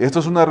mí. Esto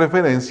es una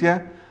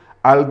referencia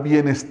al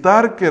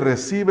bienestar que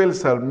recibe el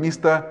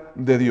salmista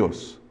de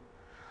Dios.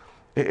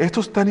 Esto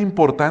es tan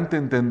importante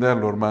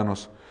entenderlo,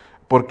 hermanos,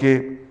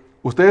 porque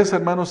ustedes,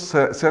 hermanos,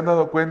 se han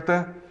dado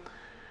cuenta,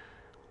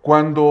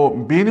 cuando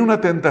viene una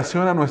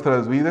tentación a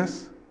nuestras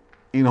vidas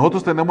y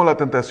nosotros tenemos la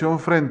tentación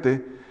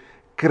frente,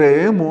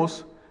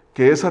 creemos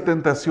que esa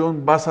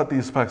tentación va a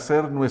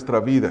satisfacer nuestra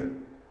vida.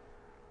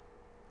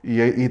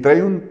 Y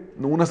trae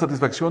una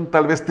satisfacción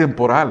tal vez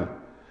temporal,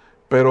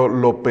 pero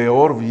lo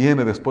peor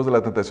viene después de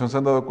la tentación. ¿Se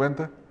han dado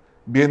cuenta?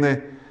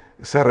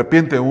 Se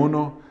arrepiente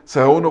uno, se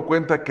da uno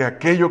cuenta que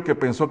aquello que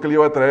pensó que le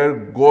iba a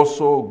traer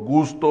gozo,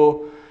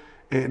 gusto,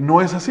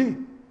 no es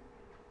así.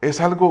 Es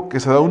algo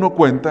que se da uno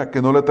cuenta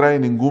que no le trae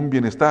ningún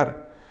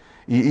bienestar.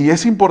 Y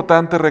es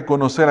importante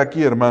reconocer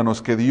aquí,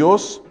 hermanos, que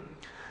Dios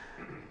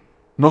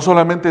no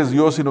solamente es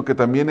Dios, sino que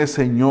también es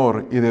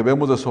Señor y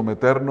debemos de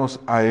someternos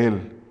a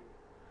Él.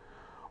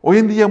 Hoy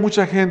en día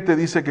mucha gente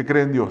dice que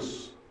cree en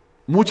Dios.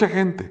 Mucha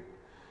gente.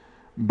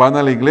 Van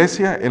a la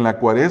iglesia en la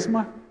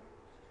Cuaresma,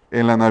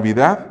 en la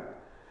Navidad,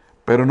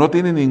 pero no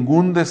tienen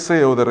ningún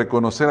deseo de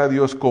reconocer a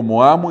Dios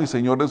como amo y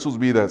Señor de sus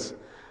vidas,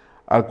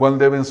 al cual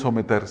deben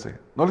someterse.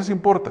 No les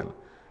importa.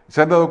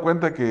 ¿Se han dado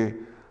cuenta que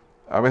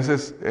a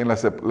veces en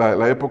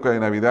la época de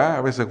Navidad,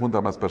 a veces se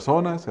juntan más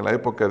personas, en la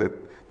época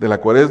de la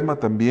Cuaresma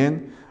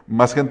también,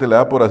 más gente le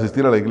da por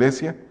asistir a la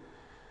iglesia?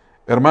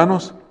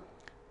 Hermanos,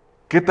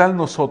 ¿qué tal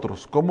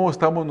nosotros? ¿Cómo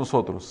estamos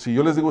nosotros? Si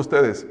yo les digo a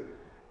ustedes,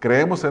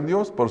 ¿creemos en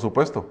Dios? Por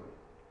supuesto.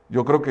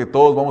 Yo creo que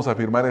todos vamos a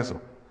afirmar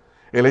eso.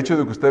 El hecho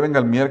de que usted venga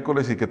el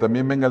miércoles y que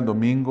también venga el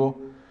domingo,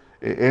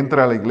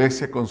 entra a la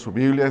iglesia con su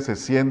Biblia, se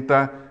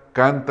sienta,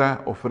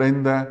 canta,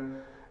 ofrenda,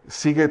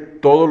 sigue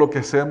todo lo que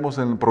hacemos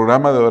en el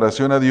programa de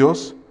oración a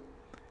Dios,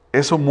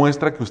 eso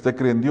muestra que usted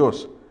cree en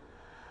Dios.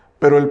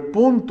 Pero el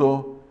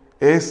punto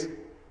es,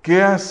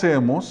 ¿qué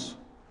hacemos?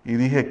 Y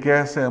dije, ¿qué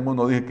hacemos?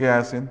 No dije, ¿qué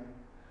hacen?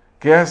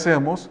 ¿Qué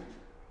hacemos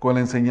con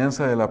la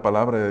enseñanza de la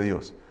palabra de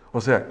Dios?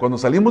 O sea, cuando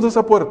salimos de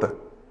esa puerta,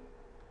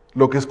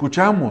 lo que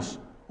escuchamos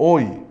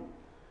hoy,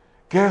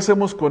 ¿qué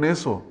hacemos con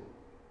eso?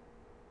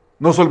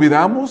 ¿Nos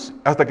olvidamos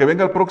hasta que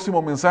venga el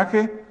próximo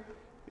mensaje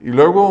y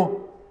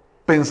luego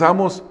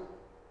pensamos,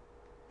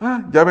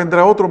 ya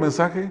vendrá otro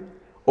mensaje?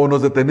 ¿O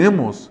nos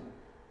detenemos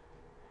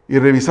y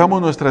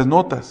revisamos nuestras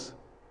notas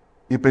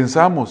y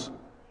pensamos,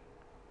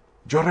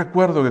 yo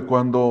recuerdo que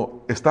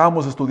cuando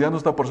estábamos estudiando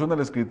esta porción de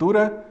la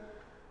Escritura,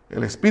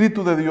 el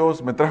Espíritu de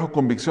Dios me trajo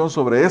convicción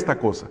sobre esta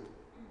cosa,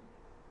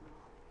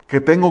 que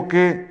tengo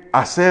que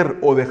hacer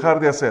o dejar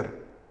de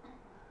hacer,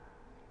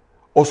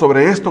 o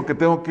sobre esto que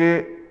tengo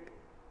que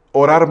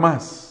orar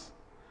más,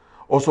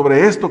 o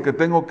sobre esto que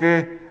tengo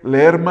que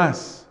leer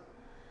más.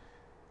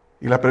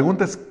 Y la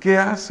pregunta es, ¿qué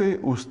hace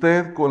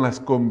usted con las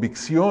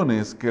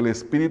convicciones que el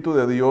Espíritu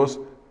de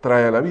Dios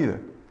trae a la vida?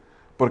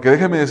 Porque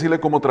déjeme decirle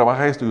cómo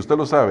trabaja esto, y usted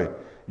lo sabe.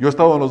 Yo he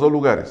estado en los dos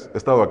lugares. He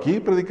estado aquí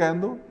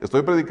predicando,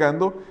 estoy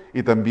predicando,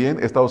 y también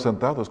he estado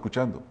sentado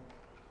escuchando.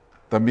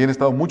 También he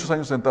estado muchos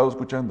años sentado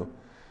escuchando.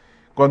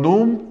 Cuando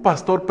un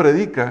pastor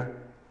predica,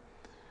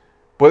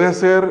 puede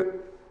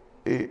hacer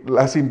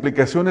las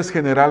implicaciones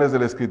generales de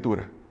la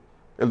Escritura.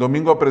 El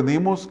domingo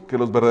aprendimos que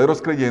los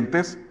verdaderos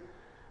creyentes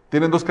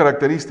tienen dos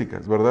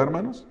características, ¿verdad,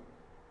 hermanos?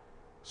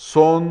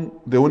 Son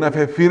de una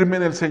fe firme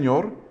en el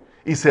Señor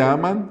y se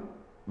aman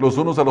los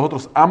unos a los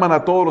otros, aman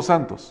a todos los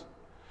santos.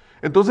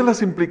 Entonces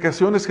las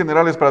implicaciones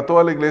generales para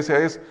toda la iglesia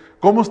es,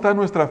 ¿cómo está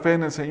nuestra fe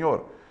en el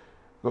Señor?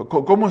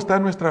 ¿Cómo está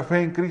nuestra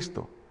fe en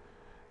Cristo?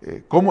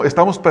 ¿Cómo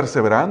estamos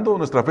perseverando?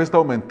 ¿Nuestra fe está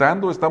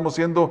aumentando? ¿Estamos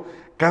siendo,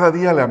 cada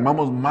día le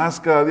amamos más,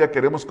 cada día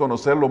queremos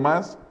conocerlo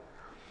más?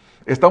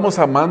 ¿Estamos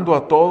amando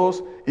a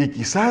todos? Y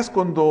quizás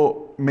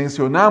cuando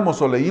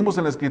mencionamos o leímos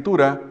en la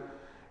Escritura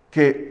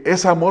que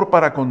es amor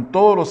para con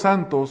todos los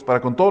santos, para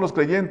con todos los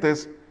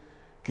creyentes,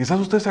 quizás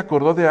usted se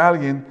acordó de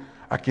alguien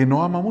a quien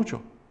no ama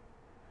mucho.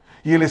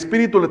 Y el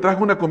Espíritu le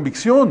trajo una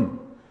convicción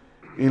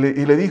y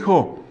le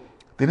dijo,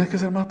 tienes que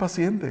ser más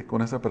paciente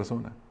con esa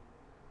persona.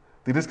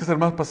 Tienes que ser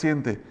más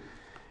paciente.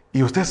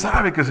 Y usted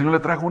sabe que el Señor le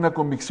trajo una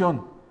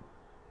convicción.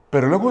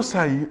 Pero luego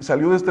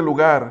salió de este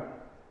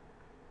lugar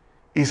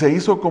y se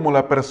hizo como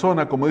la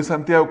persona, como dice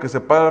Santiago, que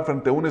se para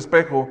frente a un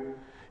espejo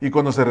y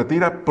cuando se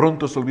retira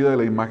pronto se olvida de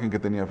la imagen que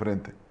tenía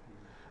frente.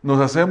 Nos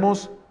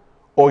hacemos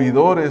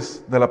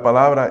oidores de la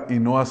palabra y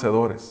no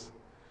hacedores.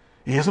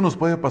 Y eso nos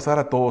puede pasar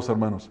a todos,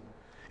 hermanos.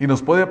 Y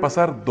nos puede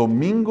pasar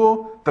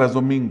domingo tras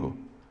domingo.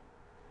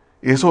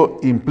 Y eso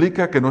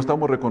implica que no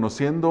estamos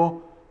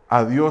reconociendo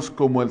a Dios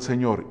como el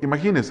Señor.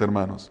 Imagínense,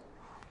 hermanos,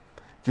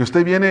 que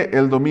usted viene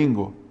el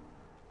domingo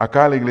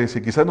acá a la iglesia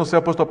y quizás no se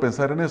ha puesto a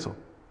pensar en eso,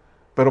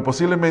 pero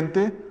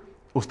posiblemente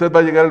usted va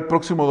a llegar el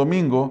próximo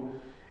domingo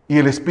y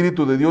el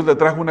Espíritu de Dios le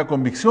trajo una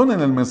convicción en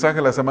el mensaje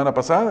de la semana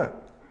pasada.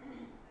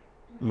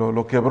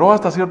 Lo quebró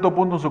hasta cierto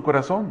punto en su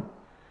corazón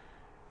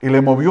y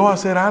le movió a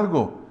hacer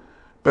algo,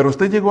 pero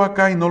usted llegó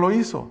acá y no lo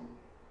hizo.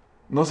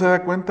 ¿No se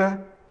da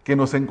cuenta que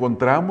nos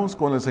encontramos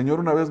con el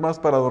Señor una vez más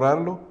para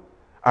adorarlo?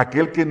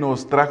 Aquel que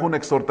nos trajo una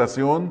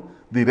exhortación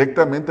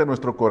directamente a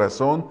nuestro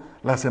corazón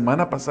la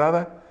semana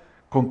pasada.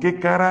 ¿Con qué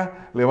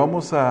cara le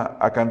vamos a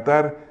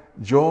cantar,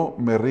 yo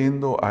me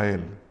rindo a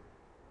Él?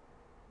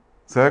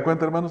 ¿Se da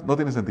cuenta, hermanos? No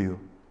tiene sentido.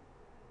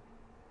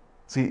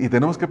 Sí, y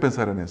tenemos que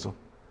pensar en eso.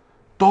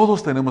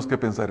 Todos tenemos que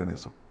pensar en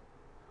eso.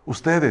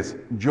 Ustedes,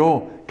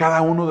 yo,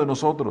 cada uno de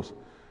nosotros.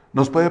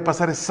 Nos puede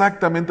pasar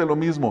exactamente lo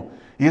mismo.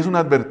 Y es una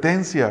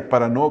advertencia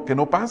para que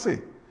no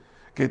pase.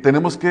 Que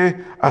tenemos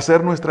que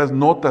hacer nuestras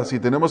notas y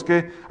tenemos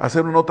que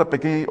hacer una nota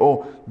pequeña.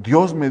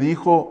 Dios me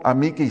dijo a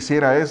mí que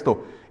hiciera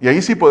esto. Y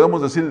ahí sí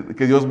podemos decir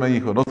que Dios me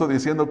dijo. No estoy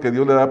diciendo que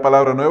Dios le da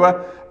palabra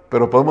nueva,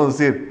 pero podemos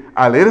decir,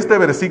 al leer este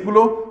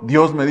versículo,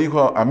 Dios me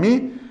dijo a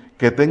mí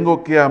que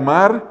tengo que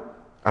amar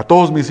a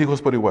todos mis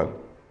hijos por igual.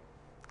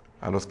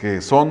 A los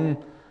que son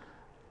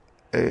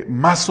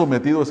más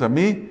sometidos a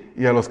mí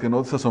y a los que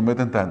no se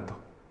someten tanto.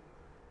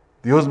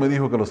 Dios me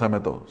dijo que los ame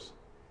a todos.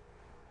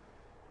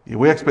 Y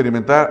voy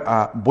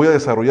a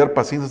desarrollar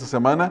paciencia esta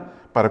semana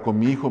para con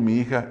mi hijo, mi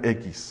hija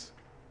X.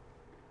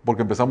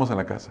 Porque empezamos en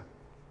la casa.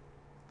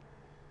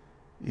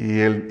 Y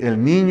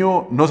el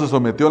niño no se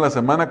sometió en la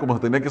semana como se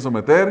tenía que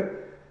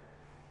someter.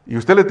 Y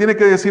usted le tiene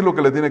que decir lo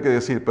que le tiene que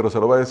decir, pero se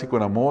lo va a decir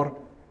con amor,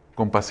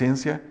 con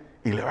paciencia,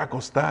 y le va a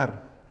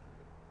costar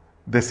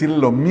decirle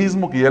lo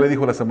mismo que ya le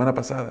dijo la semana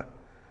pasada.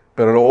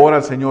 Pero lo ora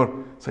al Señor.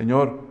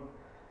 Señor,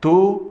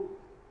 tú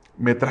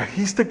me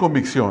trajiste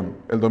convicción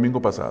el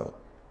domingo pasado.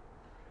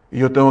 Y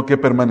yo tengo que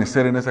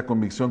permanecer en esa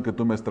convicción que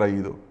tú me has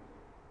traído.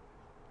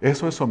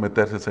 Eso es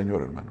someterse al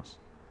Señor, hermanos.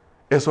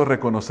 Eso es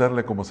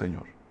reconocerle como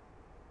Señor.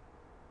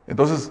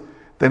 Entonces,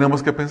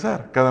 tenemos que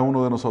pensar, cada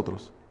uno de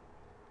nosotros.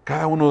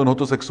 Cada uno de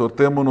nosotros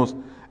exhortémonos,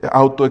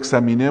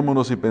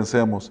 autoexaminémonos y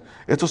pensemos.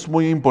 Esto es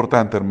muy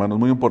importante, hermanos,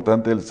 muy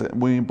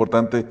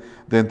importante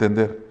de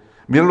entender.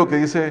 Miren lo que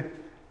dice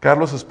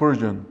Carlos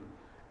Spurgeon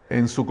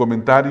en su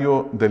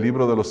comentario del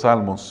libro de los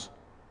Salmos.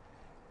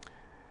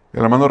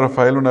 El hermano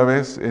Rafael una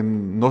vez,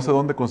 no sé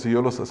dónde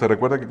consiguió se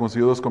recuerda que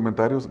consiguió 2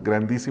 comentarios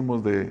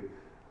grandísimos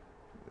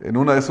en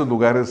uno de esos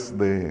lugares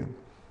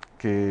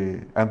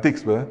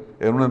antiques, ¿verdad?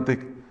 En un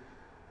antique.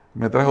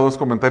 Me trajo 2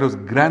 comentarios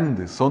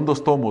grandes, son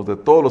 2 tomos de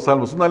todos los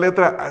salmos, una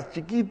letra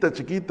chiquita,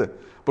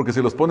 porque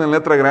si los pone en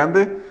letra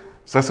grande,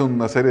 se hace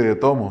una serie de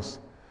tomos.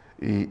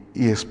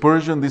 Y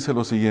Spurgeon dice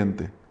lo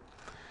siguiente: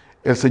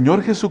 el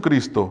Señor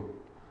Jesucristo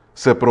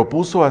se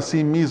propuso a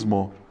sí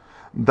mismo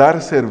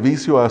dar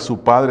servicio a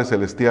su Padre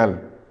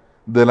Celestial.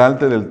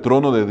 Delante del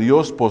trono de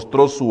Dios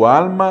postró su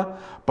alma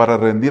para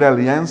rendir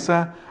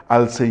alianza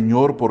al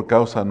Señor por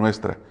causa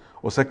nuestra.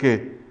 O sea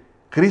que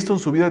Cristo en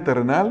su vida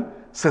terrenal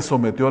se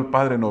sometió al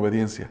Padre en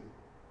obediencia,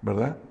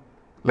 ¿verdad?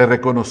 Le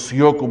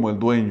reconoció como el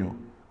dueño,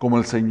 como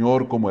el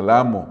Señor, como el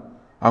amo.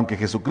 Aunque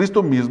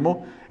Jesucristo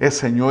mismo es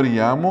Señor y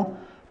amo,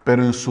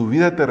 pero en su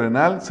vida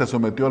terrenal se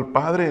sometió al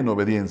Padre en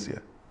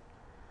obediencia.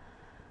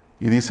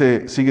 Y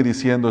sigue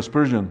diciendo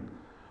Spurgeon,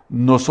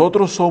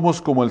 nosotros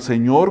somos como el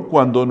Señor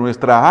cuando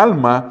nuestra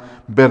alma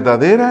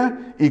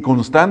verdadera y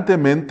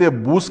constantemente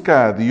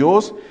busca a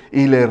Dios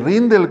y le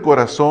rinde el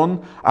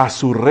corazón a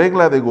su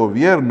regla de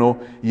gobierno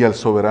y al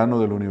soberano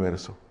del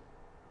universo.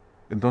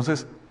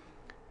 Entonces,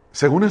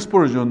 según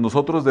Spurgeon,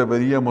 nosotros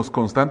deberíamos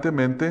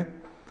constantemente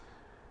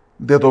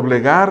de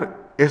doblegar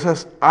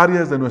esas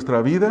áreas de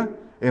nuestra vida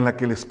en la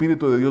que el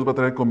Espíritu de Dios va a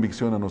traer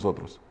convicción a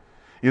nosotros.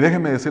 Y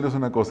déjenme decirles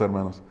una cosa,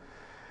 hermanos.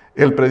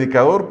 El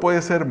predicador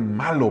puede ser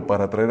malo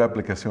para traer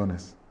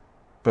aplicaciones.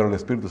 pero el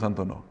Espíritu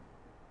Santo no.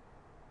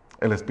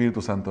 El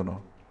Espíritu Santo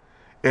no.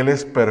 Él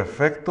es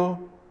perfecto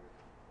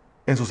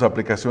en sus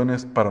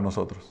aplicaciones para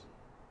nosotros.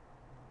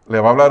 Le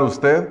va a hablar a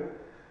usted,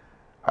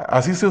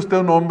 así sea usted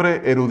un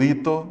hombre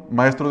erudito,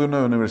 maestro de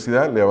una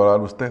universidad, le va a hablar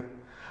a usted.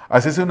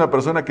 Así sea una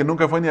persona que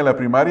nunca fue ni a la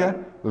primaria,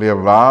 le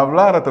va a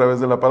hablar a través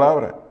de la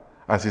palabra.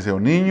 Así sea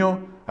un niño,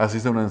 así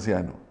sea un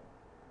anciano.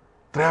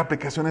 Trae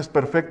aplicaciones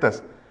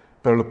perfectas,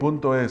 pero el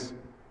punto es,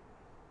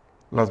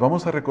 ¿las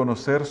vamos a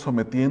reconocer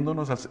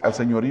sometiéndonos al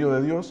señorío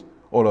de Dios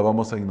o las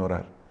vamos a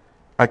ignorar?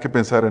 Hay que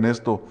pensar en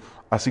esto,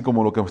 así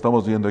como lo que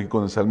estamos viendo aquí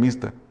con el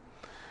salmista.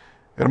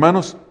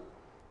 Hermanos,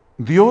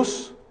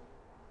 Dios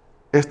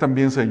es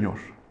también Señor.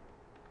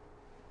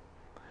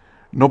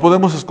 No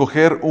podemos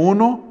escoger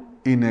uno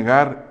y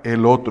negar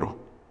el otro.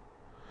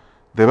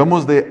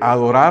 Debemos de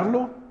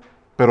adorarlo,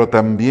 pero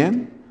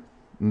también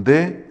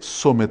de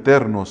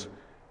someternos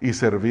y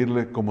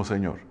servirle como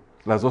Señor.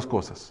 Las dos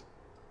cosas.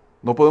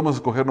 No podemos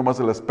escoger nomás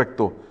el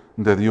aspecto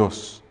de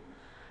Dios.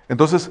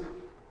 Entonces,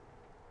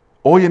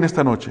 hoy en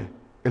esta noche,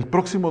 el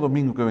próximo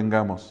domingo que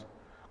vengamos,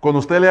 cuando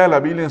usted lea la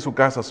Biblia en su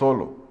casa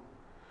solo,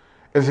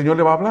 el Señor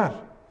le va a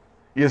hablar.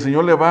 Y el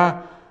Señor le va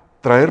a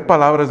traer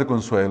palabras de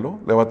consuelo,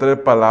 le va a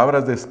traer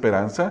palabras de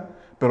esperanza,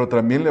 pero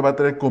también le va a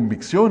traer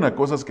convicción a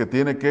cosas que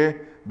tiene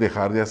que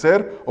dejar de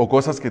hacer o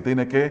cosas que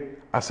tiene que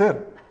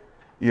hacer.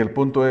 Y el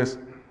punto es,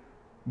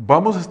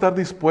 ¿vamos a estar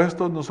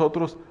dispuestos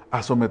nosotros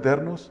a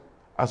someternos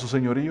a su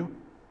señorío?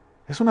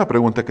 Es una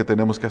pregunta que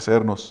tenemos que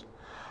hacernos.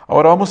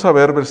 Ahora vamos a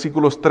ver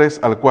versículos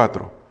 3 al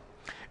 4.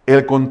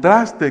 El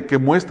contraste que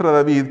muestra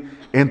David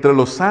entre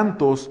los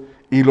santos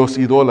y los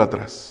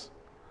idólatras.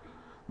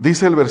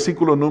 Dice el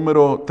versículo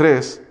número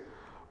 3,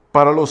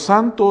 para los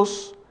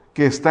santos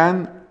que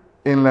están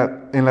en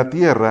la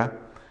tierra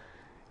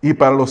y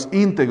para los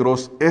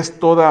íntegros es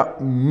toda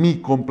mi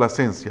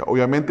complacencia.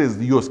 Obviamente es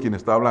Dios quien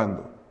está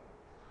hablando,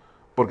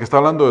 porque está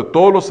hablando de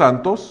todos los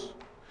santos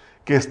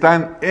que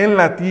están en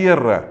la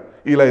tierra,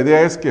 y la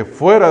idea es que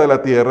fuera de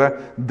la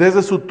tierra,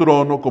 desde su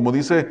trono, como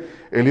dice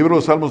el libro de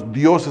los Salmos,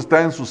 Dios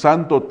está en su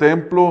santo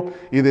templo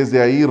y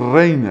desde ahí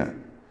reina.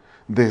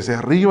 Desde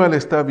arriba Él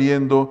está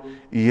viendo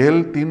y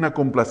Él tiene una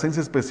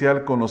complacencia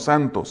especial con los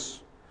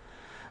santos.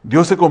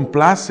 Dios se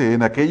complace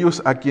en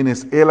aquellos a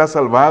quienes Él ha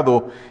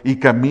salvado y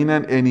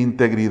caminan en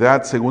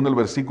integridad, según el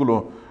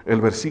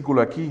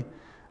versículo aquí.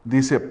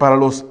 Dice, para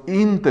los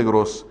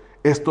íntegros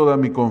es toda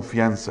mi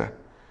confianza.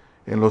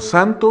 En los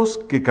santos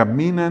que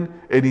caminan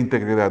en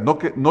integridad.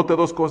 Note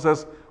dos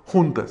cosas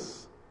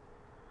juntas.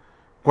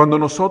 Cuando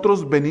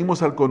nosotros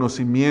venimos al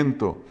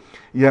conocimiento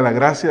y a la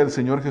gracia del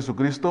Señor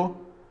Jesucristo,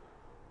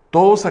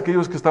 todos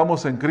aquellos que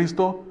estamos en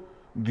Cristo,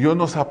 Dios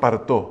nos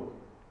apartó.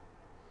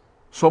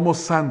 Somos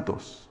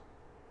santos.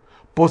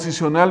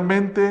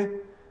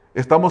 Posicionalmente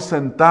estamos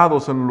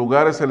sentados en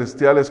lugares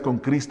celestiales con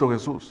Cristo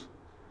Jesús.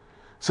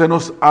 Se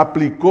nos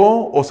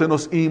aplicó o se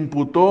nos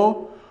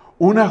imputó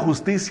una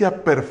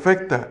justicia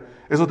perfecta.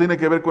 Eso tiene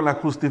que ver con la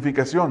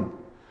justificación,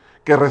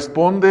 que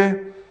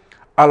responde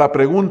a la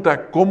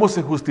pregunta, ¿cómo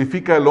se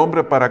justifica el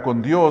hombre para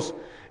con Dios?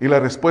 Y la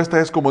respuesta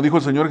es, como dijo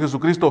el Señor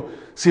Jesucristo,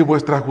 si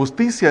vuestra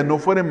justicia no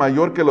fuere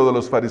mayor que lo de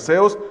los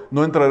fariseos,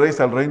 no entraréis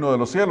al reino de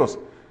los cielos.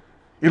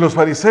 Y los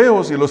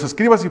fariseos y los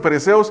escribas y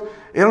fariseos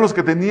eran los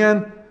que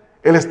tenían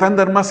el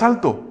estándar más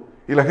alto.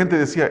 Y la gente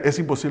decía, es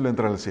imposible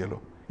entrar al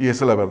cielo. Y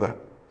esa es la verdad.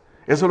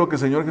 Eso es lo que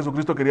el Señor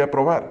Jesucristo quería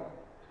probar.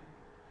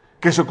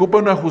 Que se ocupa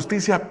una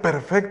justicia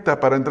perfecta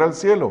para entrar al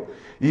cielo.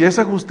 Y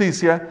esa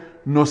justicia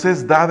nos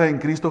es dada en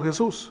Cristo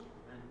Jesús.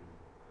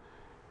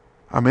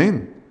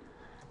 Amén.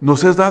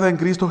 Nos es dada en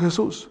Cristo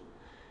Jesús.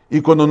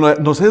 Y cuando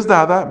nos es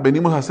dada,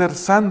 venimos a ser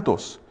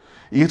santos.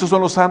 Y estos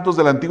son los santos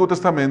del Antiguo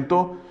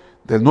Testamento,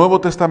 del Nuevo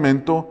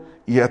Testamento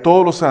y a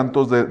todos los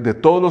santos de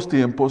todos los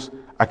tiempos.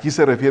 Aquí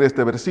se refiere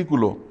este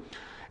versículo.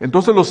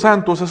 Entonces los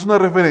santos es una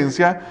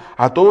referencia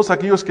a todos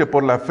aquellos que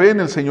por la fe en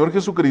el Señor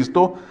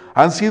Jesucristo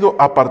han sido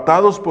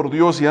apartados por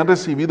Dios y han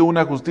recibido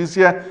una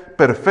justicia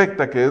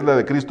perfecta que es la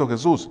de Cristo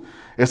Jesús.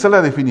 Esa es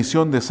la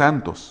definición de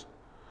santos.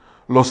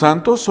 Los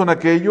santos son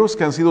aquellos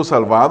que han sido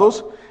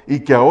salvados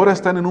y que ahora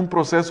están en un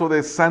proceso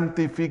de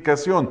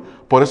santificación.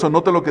 Por eso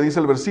note lo que dice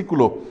el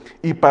versículo,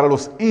 y para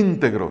los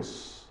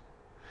íntegros.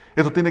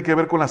 Esto tiene que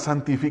ver con la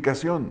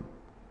santificación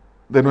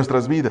de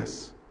nuestras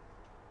vidas.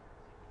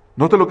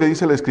 Note lo que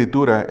dice la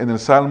Escritura en el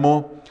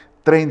Salmo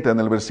 30, en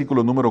el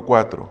versículo número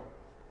 4.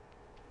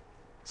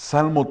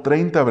 Salmo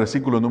 30,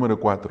 versículo número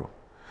 4.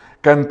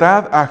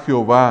 Cantad a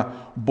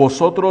Jehová,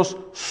 vosotros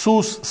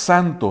sus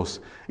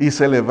santos, y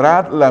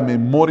celebrad la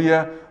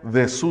memoria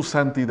de su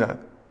santidad.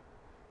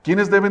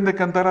 ¿Quiénes deben de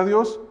cantar a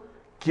Dios?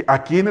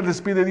 ¿A quiénes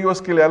les pide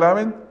Dios que le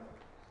alaben?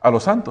 A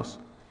los santos.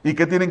 ¿Y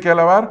qué tienen que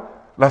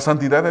alabar? La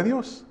santidad de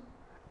Dios.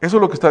 Eso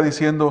es lo que está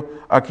diciendo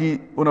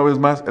aquí una vez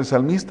más el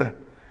salmista.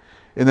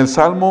 En el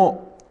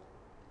Salmo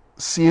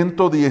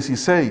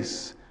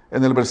 116,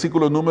 en el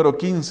versículo número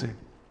 15.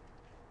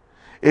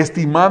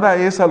 Estimada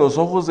es a los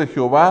ojos de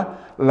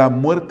Jehová la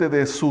muerte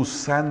de sus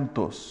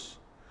santos.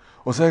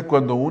 O sea,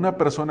 cuando una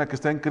persona que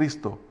está en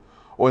Cristo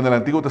o en el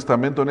Antiguo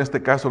Testamento en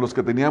este caso, los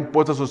que tenían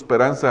puesta su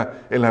esperanza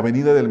en la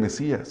venida del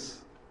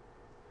Mesías,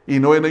 y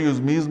no en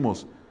ellos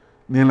mismos,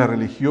 ni en la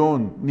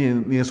religión, ni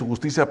en su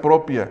justicia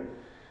propia.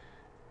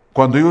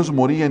 Cuando ellos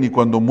morían y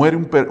cuando muere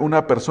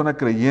una persona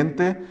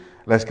creyente,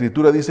 la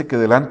Escritura dice que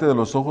delante de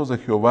los ojos de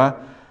Jehová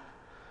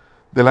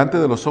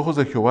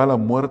la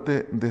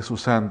muerte de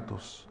sus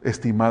santos,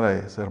 estimada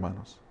es,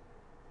 hermanos.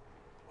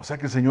 O sea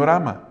que el Señor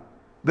ama,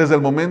 desde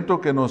el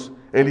momento que nos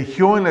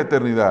eligió en la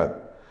eternidad,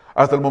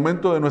 hasta el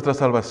momento de nuestra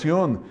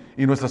salvación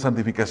y nuestra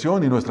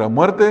santificación y nuestra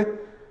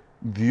muerte,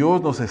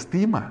 Dios nos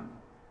estima.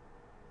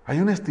 Hay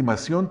una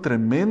estimación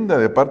tremenda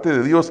de parte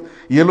de Dios,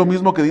 y es lo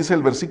mismo que dice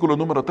el versículo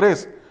número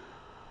 3.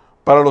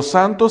 Para los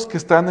santos que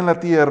están en la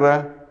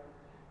tierra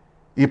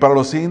y para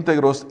los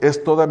íntegros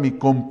es toda mi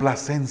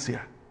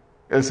complacencia.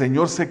 El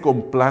Señor se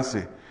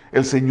complace,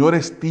 el Señor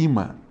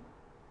estima.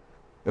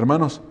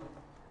 Hermanos,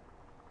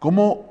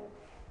 ¿cómo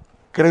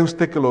cree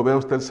usted que lo vea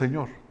usted el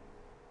Señor?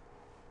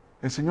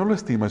 El Señor lo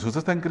estima. Si usted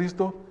está en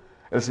Cristo,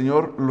 el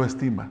Señor lo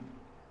estima.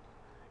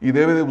 Y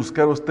debe de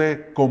buscar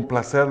usted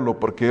complacerlo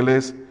porque Él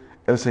es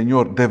el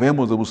Señor.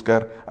 Debemos de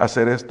buscar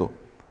hacer esto.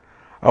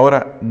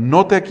 Ahora,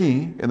 note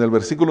aquí, en el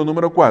versículo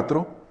número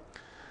 4,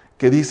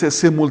 que dice,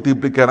 se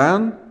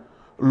multiplicarán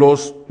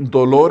los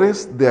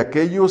dolores de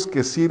aquellos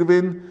que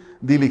sirven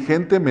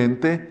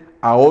diligentemente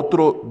a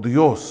otro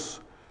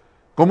Dios.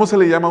 ¿Cómo se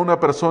le llama a una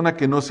persona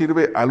que no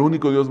sirve al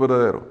único Dios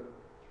verdadero?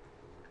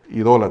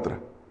 Idólatra.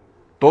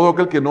 Todo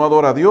aquel que no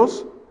adora a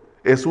Dios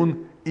es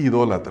un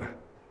idólatra,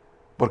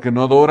 porque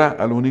no adora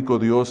al único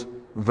Dios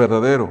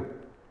verdadero.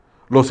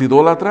 Los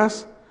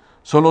idólatras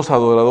son los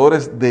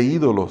adoradores de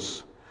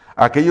ídolos,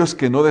 aquellos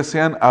que no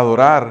desean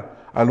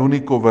adorar al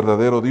único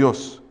verdadero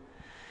Dios.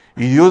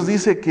 Y Dios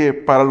dice que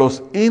para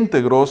los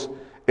íntegros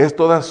es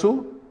toda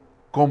su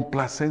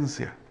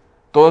complacencia,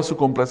 toda su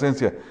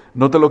complacencia.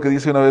 Note lo que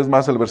dice una vez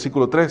más el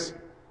versículo 3.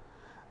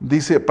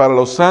 Dice, para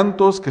los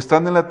santos que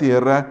están en la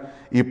tierra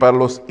y para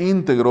los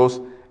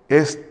íntegros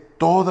es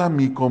toda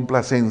mi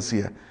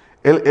complacencia.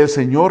 El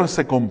Señor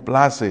se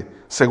complace,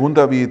 según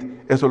David,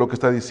 eso es lo que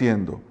está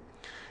diciendo.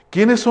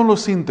 ¿Quiénes son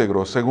los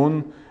íntegros,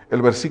 según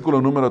el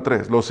versículo número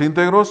 3? Los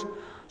íntegros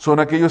son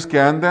aquellos que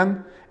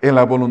andan en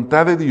la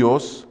voluntad de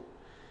Dios,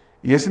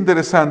 y es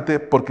interesante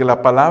porque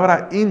la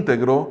palabra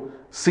íntegro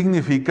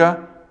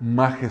significa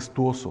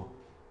majestuoso.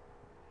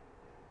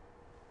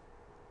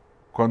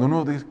 Cuando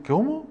uno dice,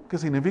 ¿cómo? ¿Qué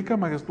significa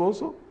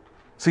majestuoso?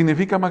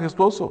 Significa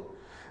majestuoso.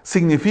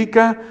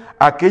 Significa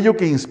aquello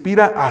que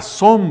inspira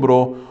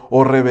asombro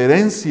o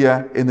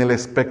reverencia en el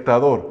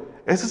espectador.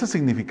 Ese es el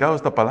significado de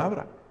esta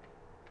palabra.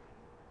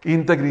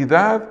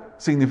 Integridad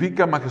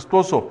significa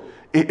majestuoso.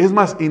 Es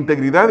más,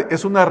 integridad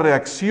es una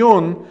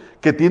reacción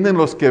que tienen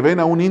los que ven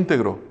a un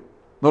íntegro.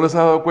 ¿No les ha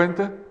dado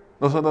cuenta?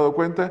 ¿No se han dado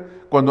cuenta?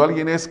 Cuando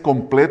alguien es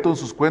completo en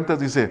sus cuentas,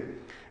 dice,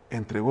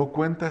 entregó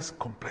cuentas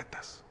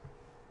completas.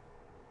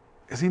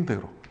 Es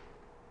íntegro.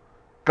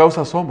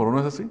 Causa asombro, ¿no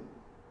es así?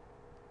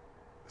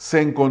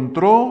 Se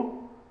encontró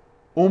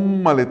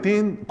un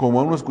maletín,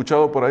 como hemos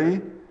escuchado por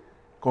ahí,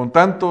 con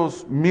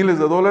tantos miles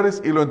de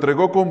dólares y lo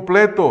entregó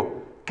completo.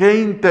 ¡Qué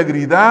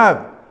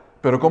integridad!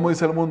 Pero ¿cómo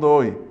dice el mundo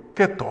hoy?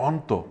 ¡Qué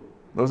tonto!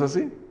 ¿No es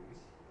así?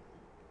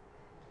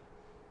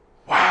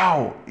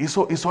 ¡Wow!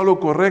 Hizo lo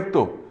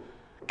correcto.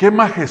 ¡Qué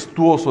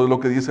majestuoso es lo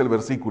que dice el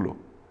versículo!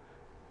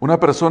 Una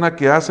persona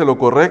que hace lo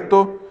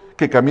correcto,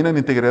 que camina en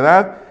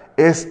integridad,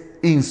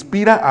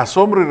 inspira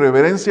asombro y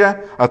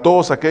reverencia a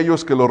todos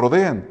aquellos que lo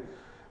rodean.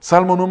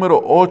 Salmo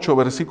número 8,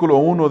 versículo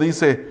 1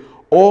 dice,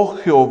 oh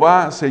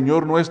Jehová,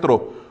 Señor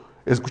nuestro,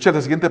 escucha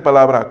la siguiente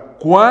palabra,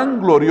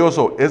 cuán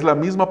glorioso, es la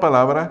misma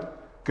palabra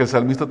que el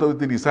salmista está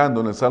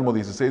utilizando en el Salmo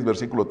 16,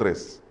 versículo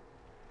 3,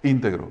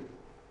 íntegro.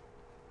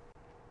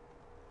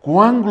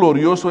 Cuán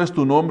glorioso es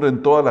tu nombre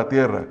en toda la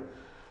tierra.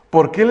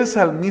 ¿Por qué el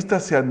salmista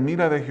se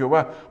admira de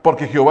Jehová?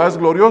 Porque Jehová es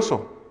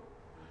glorioso.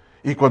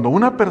 Y cuando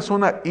una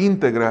persona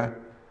íntegra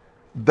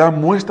da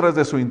muestras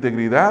de su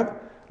integridad,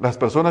 las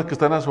personas que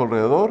están a su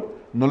alrededor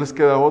no les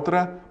queda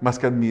otra más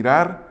que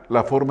admirar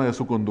la forma de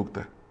su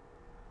conducta.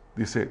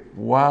 Dice,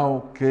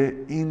 wow,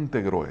 qué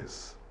íntegro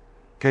es,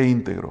 qué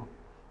íntegro.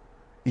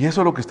 Y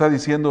eso es lo que está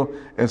diciendo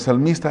el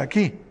salmista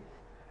aquí.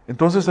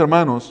 Entonces,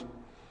 hermanos,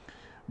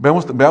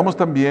 veamos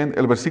también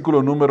el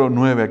versículo número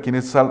 9, aquí en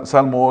el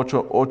Salmo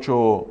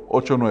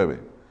 8, 9.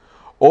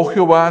 Oh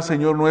Jehová,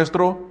 Señor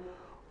nuestro,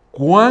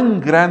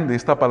 cuán grande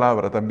esta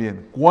palabra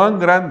también, cuán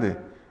grande,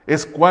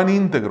 es cuán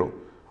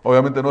íntegro.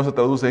 Obviamente no se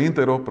traduce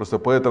íntegro,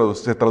 pero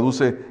se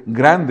traduce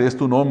grande es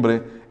tu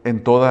nombre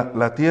en toda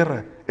la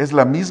tierra. Es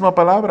la misma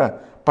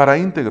palabra para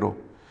íntegro.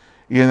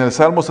 Y en el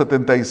Salmo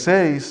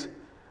 76,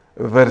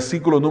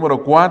 versículo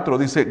número 4,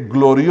 dice,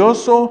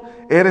 glorioso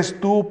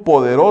eres tú,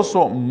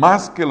 poderoso,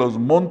 más que los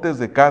montes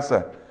de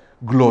Casa.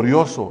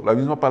 Glorioso, la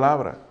misma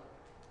palabra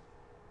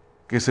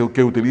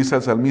que utiliza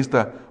el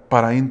salmista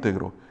para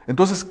íntegro.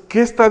 Entonces,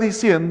 ¿qué está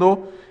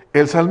diciendo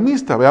el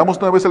salmista? Veamos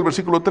una vez el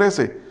versículo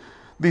 13.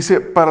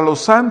 Dice, para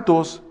los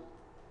santos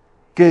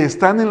que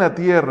están en la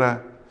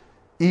tierra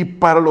y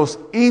para los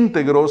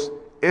íntegros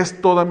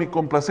es toda mi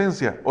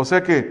complacencia. O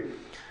sea que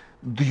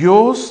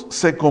Dios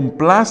se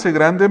complace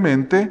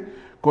grandemente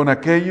con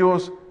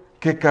aquellos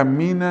que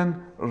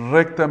caminan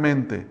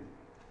rectamente.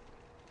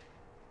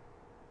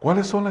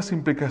 ¿Cuáles son las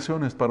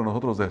implicaciones para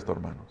nosotros de esto,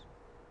 hermanos?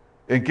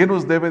 ¿En qué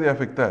nos debe de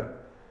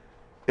afectar?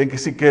 En que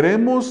si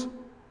queremos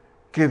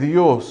que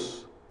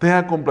Dios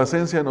tenga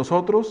complacencia en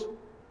nosotros,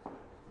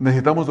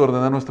 necesitamos de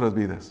ordenar nuestras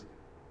vidas.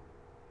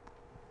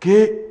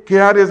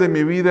 ¿Qué áreas de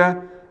mi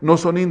vida no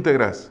son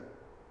íntegras?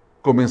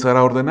 Comenzar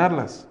a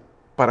ordenarlas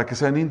para que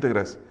sean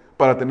íntegras,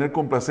 para tener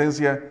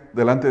complacencia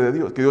delante de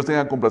Dios, que Dios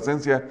tenga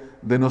complacencia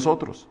de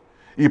nosotros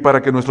y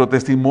para que nuestro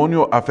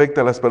testimonio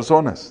afecte a las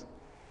personas.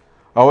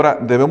 Ahora,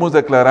 debemos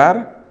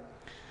declarar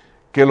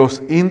que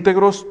los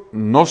íntegros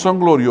no son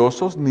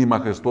gloriosos ni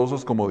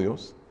majestuosos como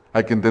Dios.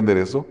 Hay que entender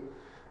eso.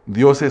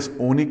 Dios es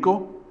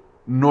único,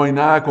 no hay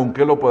nada con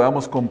que lo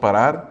podamos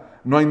comparar,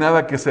 no hay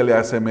nada que se le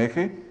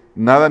asemeje,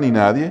 nada ni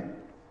nadie.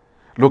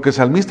 Lo que el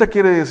salmista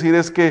quiere decir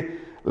es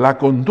que la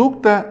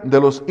conducta de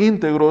los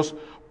íntegros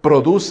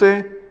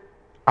produce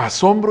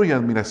asombro y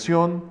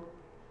admiración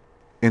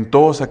en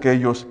todos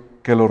aquellos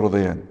que lo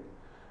rodean.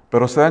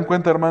 Pero se dan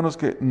cuenta, hermanos,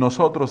 que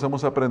nosotros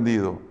hemos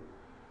aprendido,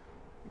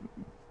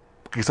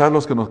 quizás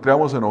los que nos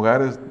criamos en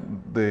hogares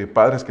de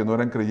padres que no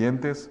eran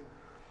creyentes,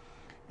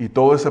 y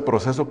todo ese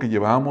proceso que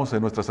llevamos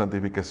en nuestra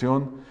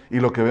santificación y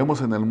lo que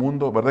vemos en el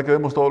mundo, ¿verdad que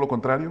vemos todo lo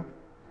contrario?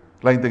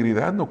 La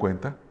integridad no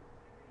cuenta.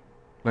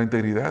 La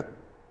integridad.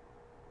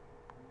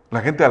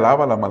 La gente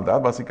alaba la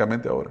maldad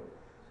básicamente ahora.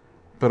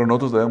 Pero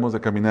nosotros debemos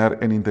de caminar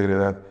en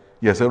integridad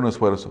y hacer un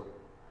esfuerzo.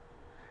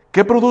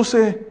 ¿Qué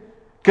produce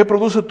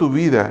tu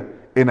vida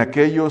en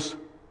aquellos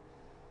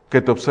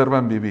que te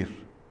observan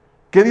vivir?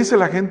 ¿Qué dice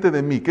la gente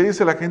de mí? ¿Qué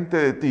dice la gente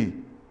de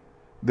ti?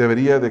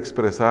 Debería de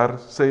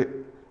expresarse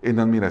en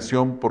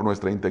admiración por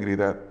nuestra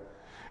integridad.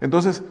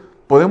 Entonces,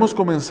 podemos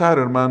comenzar,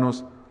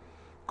 hermanos,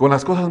 con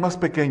las cosas más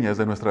pequeñas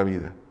de nuestra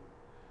vida.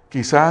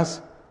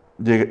 Quizás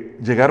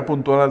llegar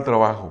puntual al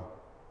trabajo,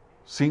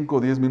 5 o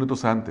 10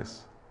 minutos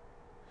antes.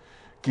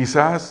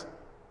 Quizás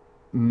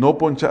no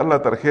ponchar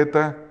la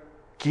tarjeta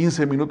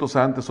 15 minutos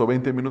antes o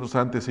 20 minutos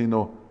antes,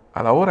 sino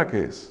a la hora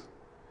que es.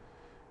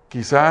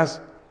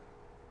 Quizás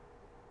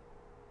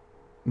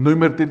no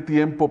invertir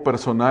tiempo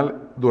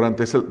personal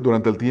durante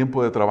el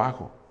tiempo de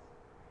trabajo.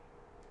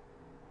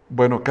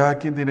 Bueno, cada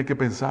quien tiene que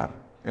pensar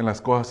en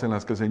las cosas en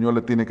las que el Señor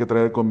le tiene que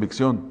traer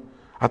convicción.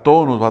 A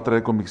todos nos va a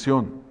traer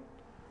convicción.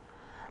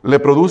 ¿Le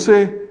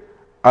produce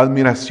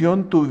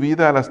admiración tu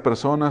vida a las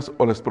personas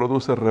o les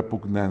produce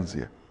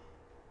repugnancia?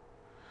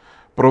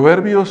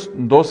 Proverbios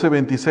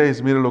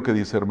 12:26, mire lo que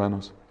dice,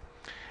 hermanos.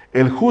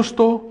 El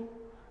justo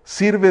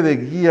sirve de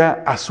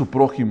guía a su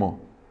prójimo,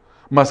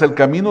 mas el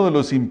camino de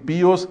los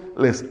impíos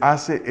les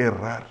hace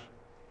errar.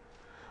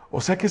 O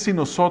sea que si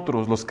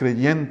nosotros, los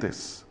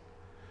creyentes,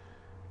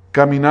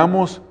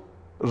 caminamos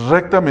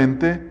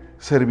rectamente,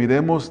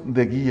 serviremos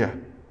de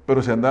guía.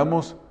 Pero si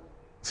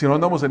no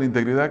andamos en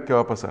integridad, ¿qué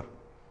va a pasar?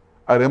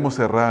 Haremos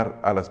errar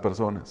a las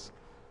personas.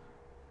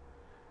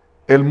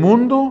 El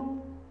mundo,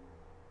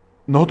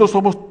 nosotros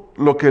somos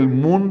lo que el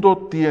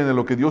mundo tiene,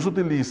 lo que Dios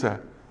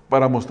utiliza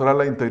para mostrar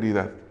la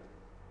integridad.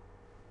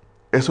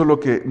 Eso es lo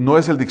que no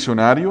es el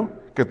diccionario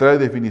que trae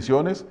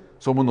definiciones,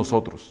 somos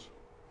nosotros,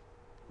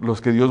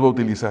 los que Dios va a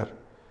utilizar.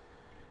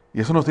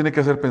 Y eso nos tiene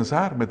que hacer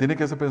pensar, me tiene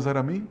que hacer pensar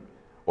a mí.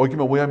 Hoy que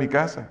me voy a mi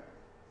casa,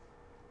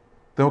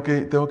 tengo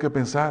que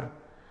pensar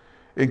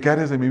en qué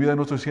áreas de mi vida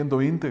no estoy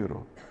siendo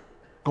íntegro.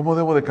 ¿Cómo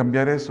debo de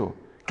cambiar eso?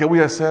 ¿Qué voy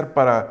a hacer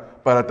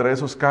para traer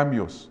esos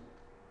cambios?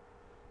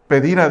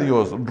 Pedir a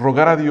Dios,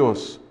 rogar a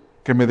Dios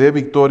que me dé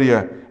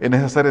victoria en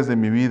esas áreas de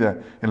mi vida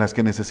en las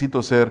que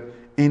necesito ser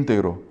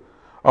íntegro.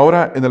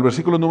 Ahora, en el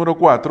versículo número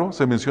 4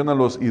 se mencionan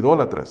los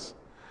idólatras.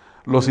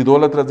 Los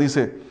idólatras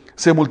dice,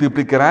 se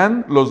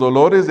multiplicarán los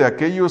dolores de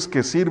aquellos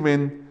que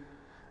sirven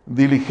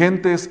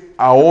diligentes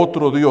a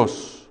otro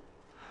Dios.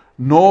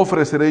 No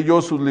ofreceré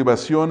yo sus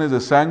libaciones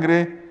de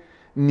sangre,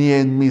 ni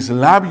en mis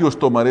labios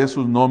tomaré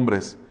sus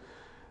nombres.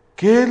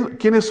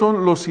 ¿Quiénes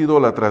son los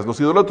idólatras? Los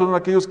idólatras son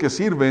aquellos que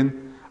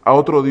sirven a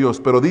otro Dios,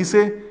 pero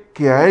dice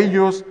que a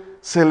ellos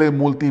se les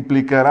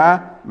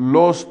multiplicará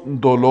los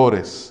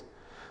dolores.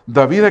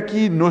 David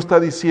aquí no está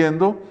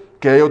diciendo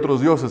que hay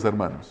otros dioses,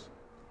 hermanos.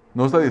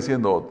 No está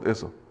diciendo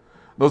eso.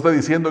 No está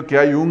diciendo que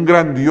hay un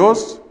gran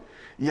Dios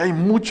y hay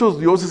muchos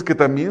dioses que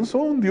también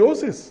son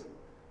dioses.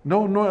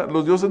 No,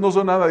 los dioses no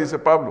son nada, dice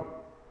Pablo.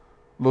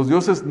 Los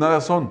dioses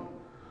nada son.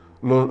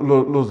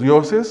 Los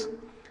dioses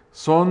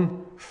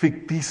son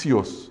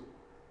ficticios.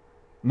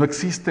 No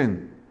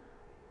existen.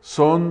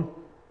 Son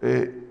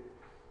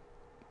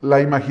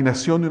la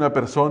imaginación de una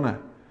persona.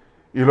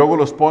 Y luego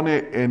los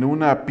pone en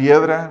una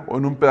piedra, o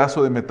en un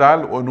pedazo de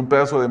metal, o en un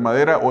pedazo de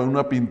madera, o en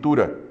una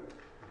pintura.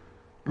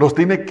 Los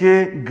tiene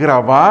que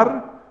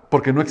grabar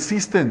porque no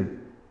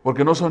existen,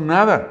 porque no son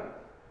nada.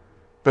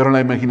 Pero la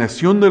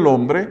imaginación del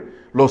hombre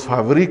los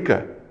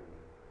fabrica.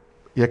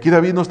 Y aquí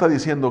David no está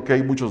diciendo que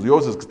hay muchos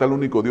dioses, que está el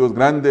único Dios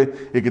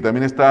grande, y que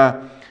también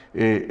está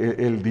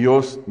el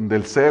Dios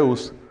del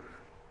Zeus,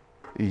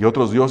 y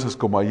otros dioses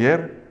como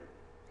ayer.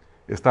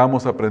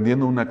 estábamos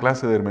aprendiendo una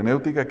clase de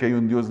hermenéutica que hay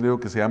un dios griego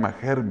que se llama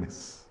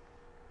Hermes.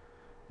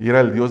 Y era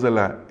el dios de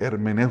la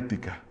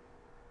hermenéutica,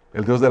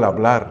 el dios del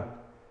hablar,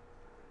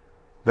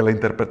 de la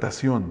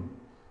interpretación.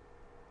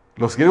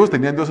 Los griegos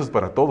tenían dioses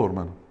para todo,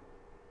 hermano.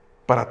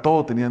 Para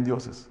todo tenían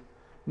dioses.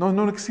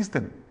 No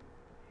existen.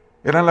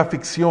 Eran la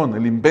ficción,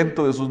 el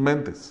invento de sus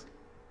mentes.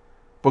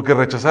 Porque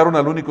rechazaron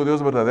al único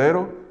Dios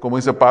verdadero, como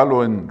dice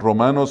Pablo en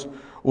Romanos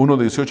 1,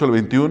 18 al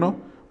 21,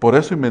 por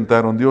eso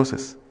inventaron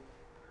dioses.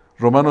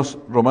 Romanos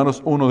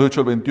 1, de 8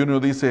 al 21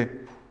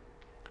 dice,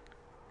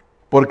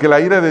 porque la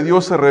ira de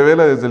Dios se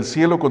revela desde el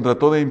cielo contra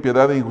toda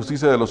impiedad e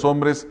injusticia de los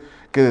hombres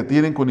que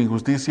detienen con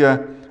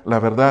injusticia la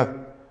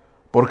verdad.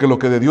 Porque lo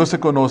que de Dios se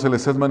conoce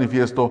les es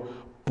manifiesto,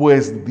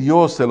 pues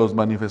Dios se los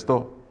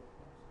manifestó.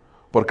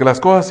 Porque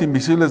las cosas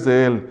invisibles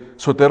de Él,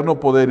 su eterno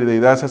poder y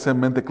deidad se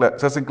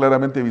hacen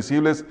claramente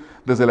visibles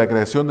desde la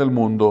creación del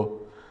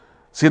mundo,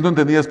 siendo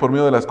entendidas por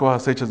medio de las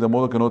cosas hechas, de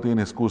modo que no tienen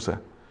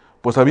excusa.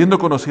 Pues habiendo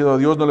conocido a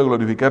Dios, no le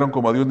glorificaron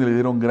como a Dios ni le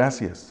dieron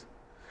gracias,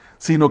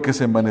 sino que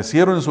se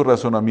envanecieron en sus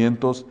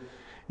razonamientos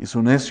y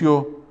su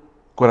necio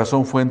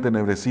corazón fue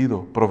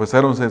entenebrecido.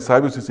 Profesaron ser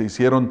sabios y se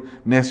hicieron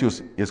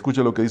necios. Y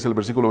escucha lo que dice el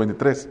versículo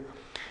 23.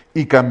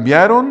 Y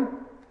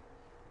cambiaron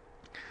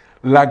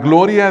la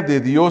gloria de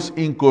Dios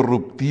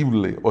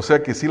incorruptible, o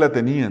sea que sí la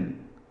tenían,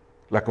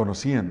 la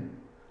conocían,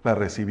 la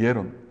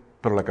recibieron,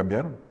 pero la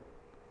cambiaron.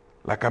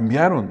 La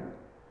cambiaron.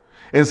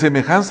 En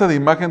semejanza de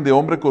imagen de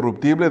hombre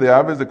corruptible, de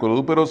aves, de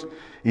cuadrúpedos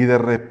y de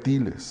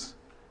reptiles.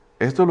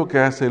 Esto es lo que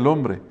hace el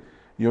hombre.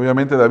 Y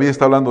obviamente David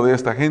está hablando de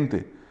esta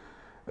gente.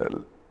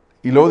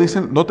 Y luego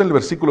dicen, noten el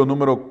versículo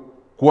número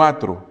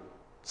 4,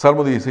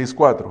 Salmo 16,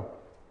 4.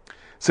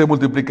 Se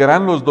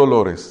multiplicarán los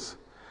dolores.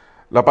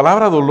 La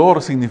palabra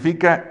dolor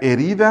significa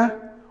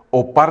herida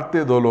o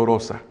parte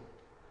dolorosa.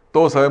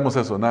 Todos sabemos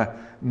eso,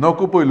 no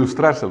ocupo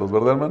ilustrárselos,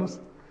 ¿verdad,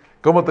 hermanos?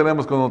 ¿Cómo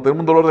tenemos cuando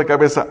tenemos un dolor de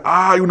cabeza?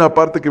 Hay una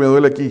parte que me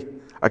duele aquí.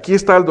 Aquí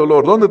está el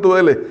dolor. ¿Dónde te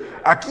duele?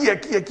 Aquí,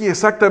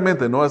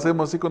 exactamente. ¿No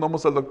hacemos así cuando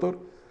vamos al doctor?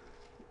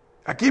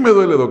 Aquí me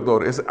duele,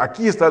 doctor.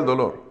 Aquí está el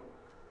dolor.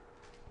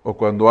 O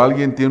cuando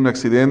alguien tiene un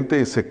accidente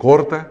y se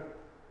corta,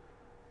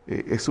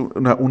 es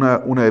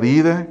una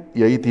herida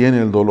y ahí tiene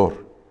el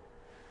dolor.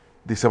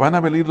 Dice, van a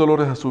venir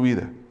dolores a su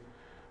vida.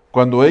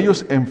 Cuando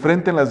ellos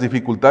enfrenten las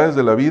dificultades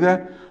de la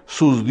vida,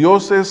 sus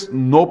dioses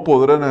no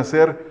podrán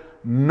hacer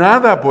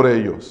nada por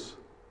ellos.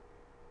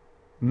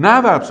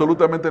 Nada,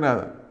 absolutamente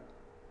nada.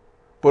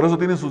 Por eso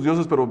tienen sus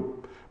dioses,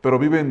 pero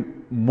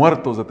viven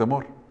muertos de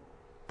temor.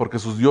 Porque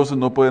sus dioses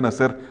no pueden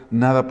hacer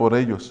nada por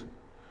ellos.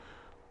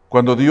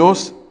 Cuando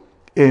Dios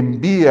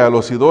envía a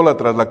los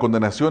idólatras la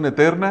condenación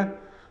eterna,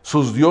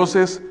 sus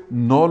dioses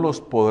no los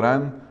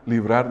podrán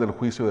librar del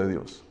juicio de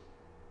Dios.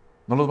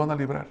 No los van a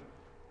librar.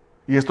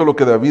 Y esto es lo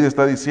que David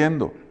está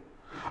diciendo.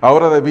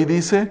 Ahora David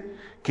dice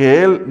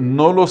que él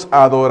no los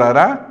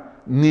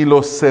adorará ni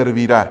los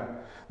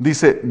servirá.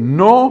 Dice,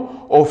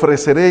 no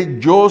ofreceré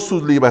yo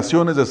sus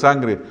libaciones de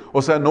sangre.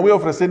 O sea, no voy a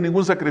ofrecer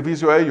ningún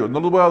sacrificio a ellos, no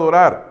los voy a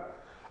adorar.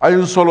 Hay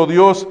un solo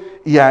Dios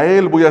y a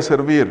Él voy a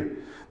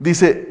servir.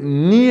 Dice,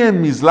 ni en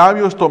mis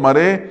labios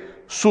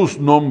tomaré sus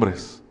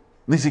nombres.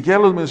 Ni siquiera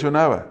los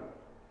mencionaba.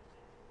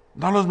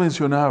 No los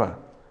mencionaba.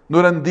 No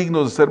eran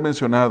dignos de ser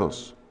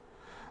mencionados.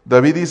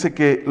 David dice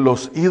que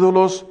los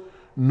ídolos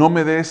no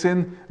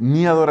merecen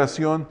ni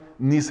adoración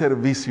ni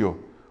servicio,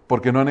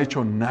 porque no han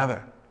hecho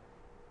nada.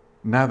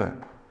 Nada.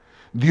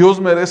 Dios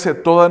merece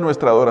toda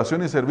nuestra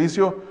adoración y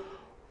servicio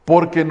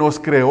porque nos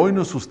creó y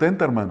nos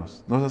sustenta,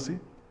 hermanos. ¿No es así?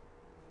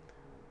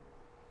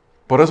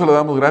 Por eso le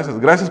damos gracias.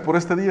 Gracias por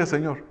este día,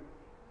 Señor.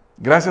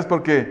 Gracias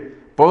porque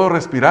puedo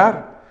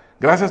respirar.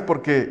 Gracias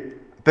porque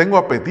tengo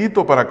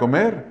apetito para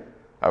comer.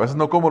 A veces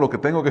no como lo que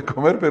tengo que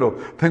comer, pero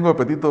tengo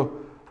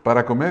apetito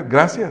para comer.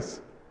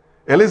 Gracias.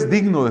 Él es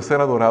digno de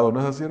ser adorado, ¿no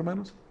es así,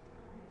 hermanos?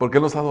 Porque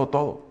Él nos ha dado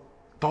todo,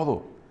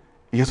 todo.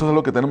 Y eso es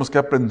lo que tenemos que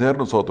aprender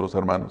nosotros,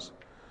 hermanos.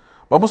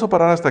 Vamos a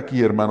parar hasta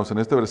aquí, hermanos, en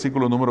este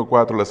versículo número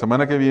 4. La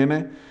semana que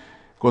viene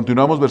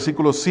continuamos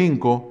versículo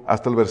 5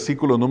 hasta el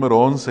versículo número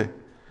 11.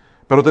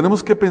 Pero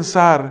tenemos que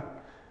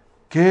pensar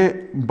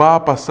qué va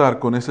a pasar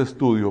con ese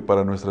estudio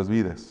para nuestras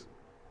vidas.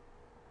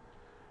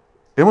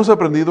 Hemos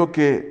aprendido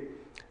que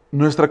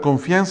nuestra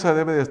confianza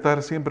debe de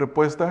estar siempre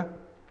puesta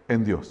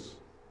en Dios.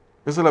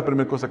 Esa es la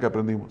primera cosa que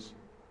aprendimos.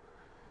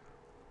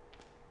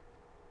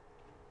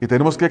 Y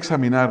tenemos que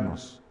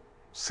examinarnos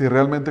si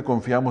realmente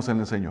confiamos en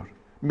el Señor.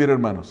 Mira,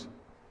 hermanos,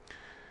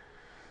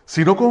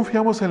 si no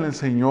confiamos en el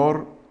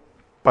Señor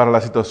para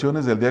las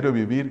situaciones del diario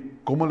vivir,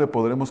 ¿cómo le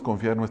podremos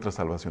confiar nuestra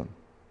salvación?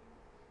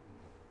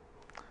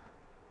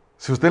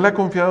 Si usted le ha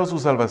confiado su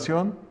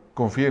salvación,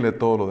 confíele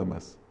todo lo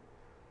demás.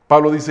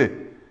 Pablo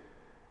dice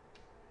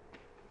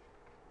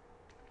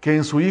que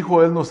en su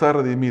Hijo Él nos ha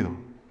redimido.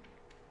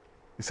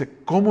 Dice,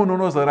 ¿cómo no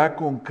nos dará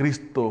con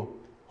Cristo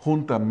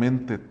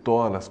juntamente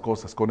todas las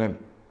cosas con Él?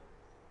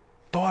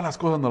 Todas las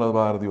cosas nos las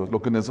va a dar Dios,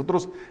 lo que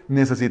nosotros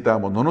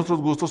necesitamos, no nuestros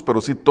gustos,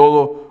 pero sí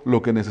todo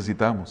lo que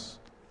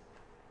necesitamos.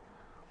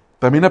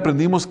 También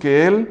aprendimos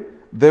que Él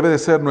debe de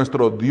ser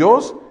nuestro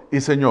Dios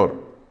y Señor,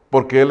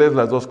 porque Él es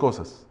las dos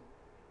cosas.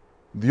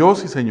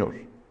 Dios y Señor.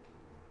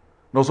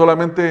 No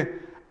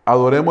solamente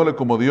adorémosle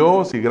como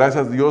Dios y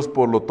gracias a Dios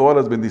por todas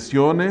las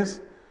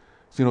bendiciones,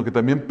 sino que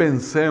también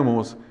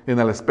pensemos en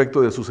el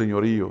aspecto de su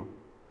señorío.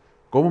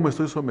 ¿Cómo me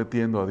estoy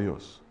sometiendo a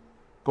Dios?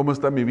 ¿Cómo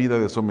está mi vida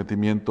de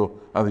sometimiento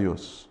a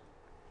Dios?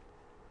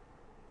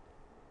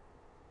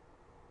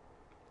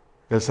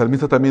 El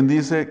salmista también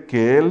dice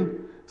que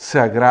Él se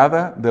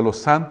agrada de los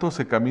santos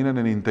que caminan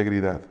en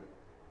integridad.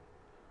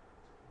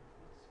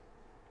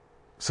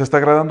 ¿Se está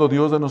agradando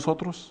Dios de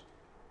nosotros?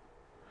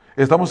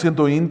 ¿Estamos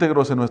siendo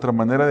íntegros en nuestra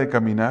manera de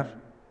caminar?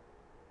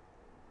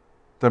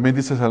 También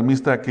dice el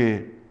salmista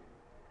que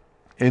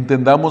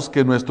entendamos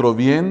que nuestro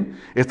bien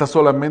está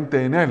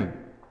solamente en Él,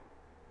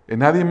 en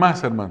nadie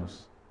más,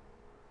 hermanos.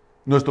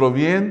 Nuestro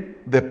bien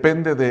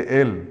depende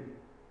de Él,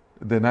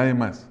 de nadie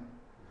más.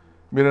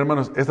 Miren,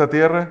 hermanos, esta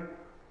tierra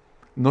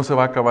no se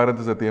va a acabar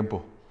antes de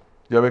tiempo.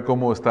 Ya ve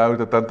cómo está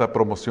ahorita tanta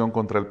promoción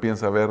contra el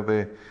piensa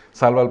verde,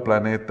 salva al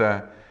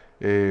planeta.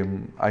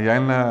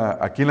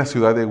 Aquí en la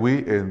ciudad de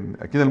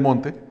aquí en el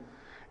monte,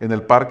 en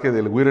el parque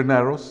del Whittier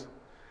Narrows,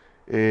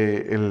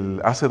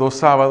 hace 2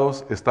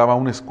 sábados estaba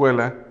una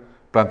escuela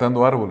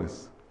plantando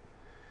árboles.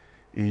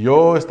 Y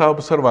yo estaba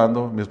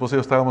observando, mi esposa y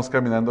yo estábamos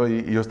caminando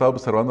ahí, y yo estaba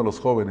observando a los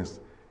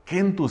jóvenes. Qué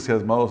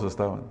entusiasmados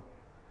estaban.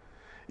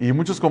 Y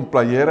muchos con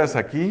playeras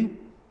aquí,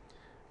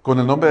 con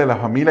el nombre de la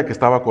familia que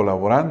estaba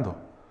colaborando.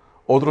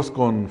 Otros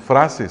con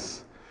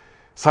frases,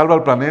 salva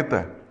al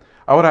planeta.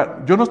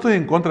 Ahora, yo no estoy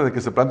en contra de que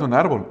se plante un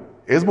árbol.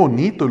 Es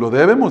bonito y lo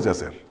debemos de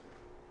hacer.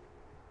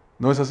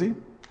 ¿No es así?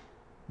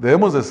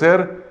 Debemos de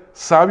ser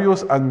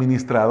sabios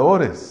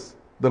administradores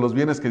de los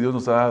bienes que Dios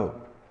nos ha dado.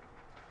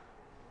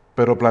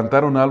 Pero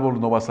plantar un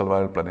árbol no va a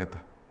salvar el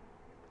planeta.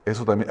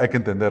 Eso también hay que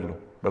entenderlo,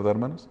 ¿verdad,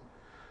 hermanos?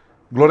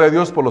 Gloria a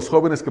Dios por los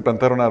jóvenes que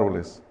plantaron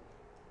árboles,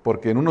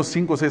 porque en unos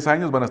 5 o 6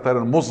 años van a estar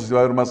hermosos y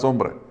va a haber más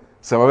sombra.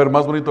 Se va a ver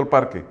más bonito el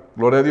parque.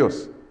 Gloria a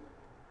Dios.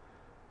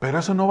 Pero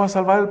eso no va a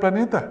salvar el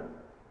planeta.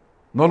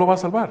 No lo va a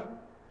salvar.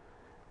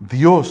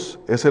 Dios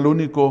es el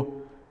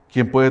único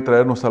quien puede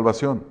traernos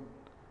salvación.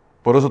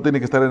 Por eso tiene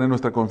que estar en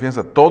nuestra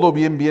confianza. Todo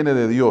bien viene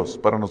de Dios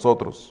para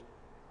nosotros.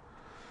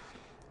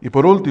 Y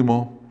por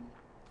último,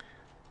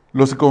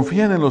 los que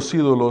confían en los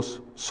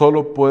ídolos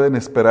solo pueden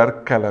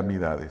esperar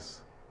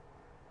calamidades.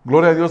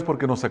 Gloria a Dios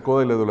porque nos sacó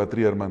de la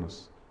idolatría,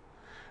 hermanos.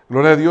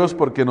 Gloria a Dios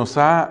porque nos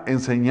ha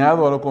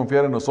enseñado a no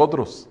confiar en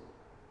nosotros,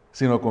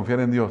 sino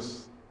confiar en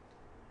Dios.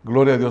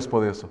 Gloria a Dios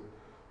por eso.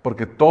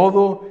 Porque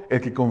todo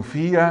el que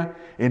confía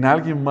en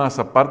alguien más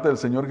aparte del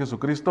Señor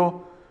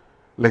Jesucristo,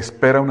 le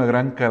espera una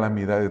gran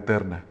calamidad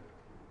eterna.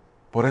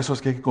 Por eso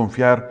es que hay que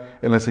confiar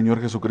en el Señor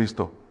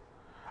Jesucristo.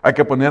 Hay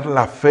que poner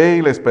la fe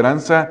y la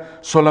esperanza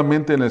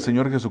solamente en el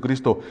Señor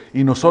Jesucristo.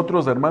 Y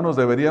nosotros, hermanos,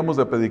 deberíamos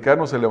de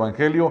predicarnos el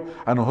Evangelio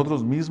a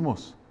nosotros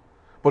mismos.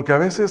 Porque a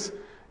veces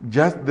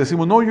ya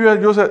decimos, no, yo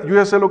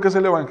ya sé lo que es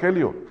el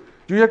Evangelio.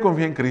 Yo ya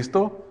confío en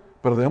Cristo,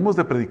 pero debemos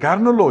de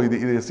predicárnoslo y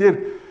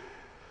decir,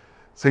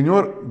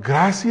 Señor,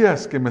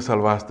 gracias que me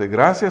salvaste.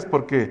 Gracias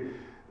porque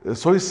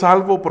soy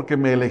salvo porque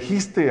me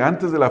elegiste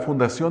antes de la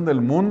fundación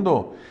del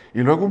mundo.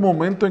 Y luego un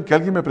momento en que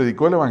alguien me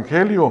predicó el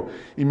Evangelio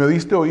y me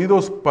diste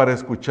oídos para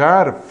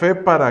escuchar, fe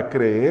para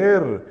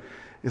creer.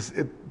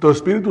 Tu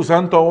Espíritu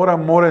Santo ahora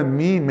mora en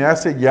mí, me ha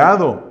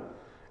sellado.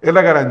 Es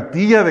la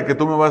garantía de que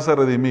tú me vas a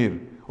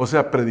redimir. O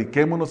sea,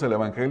 prediquémonos el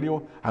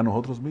Evangelio a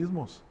nosotros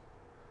mismos.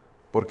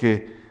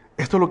 Porque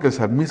esto es lo que el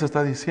salmista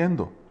está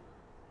diciendo.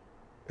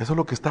 Eso es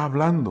lo que está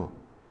hablando.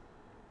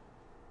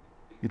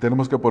 Y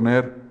tenemos que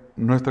poner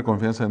nuestra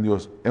confianza en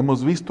Dios.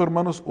 Hemos visto,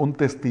 hermanos, un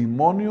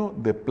testimonio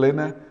de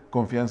plena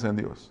confianza en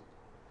Dios.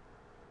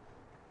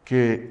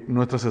 Que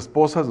nuestras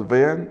esposas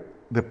vean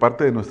de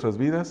parte de nuestras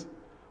vidas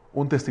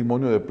un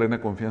testimonio de plena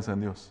confianza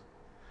en Dios.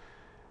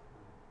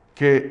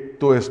 Que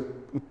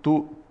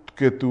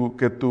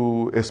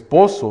tu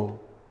esposo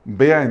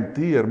vea en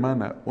ti,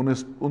 hermana,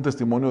 un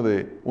testimonio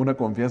de una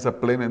confianza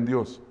plena en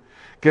Dios.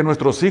 Que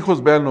nuestros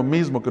hijos vean lo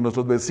mismo, que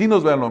nuestros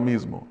vecinos vean lo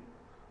mismo,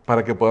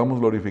 para que podamos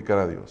glorificar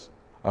a Dios.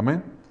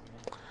 Amén.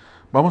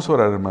 Vamos a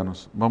orar,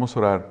 hermanos, vamos a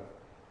orar.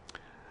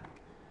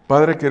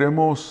 Padre,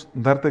 queremos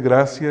darte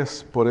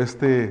gracias por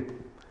este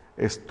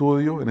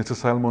estudio en este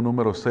Salmo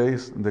número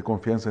 6 de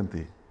confianza en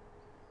ti.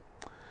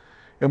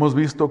 Hemos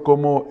visto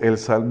cómo el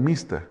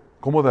salmista,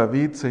 cómo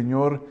David,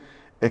 Señor,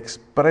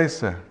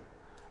 expresa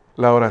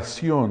la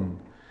oración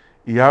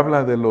y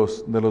habla de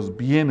los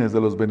bienes, de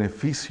los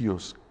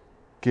beneficios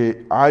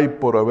que hay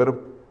por haber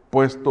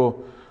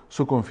puesto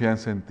su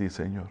confianza en ti,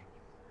 Señor.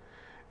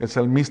 El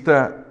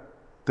salmista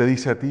te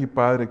dice a ti,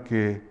 Padre,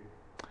 que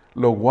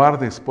lo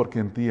guardes porque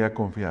en ti ha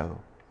confiado.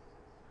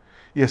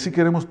 Y así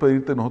queremos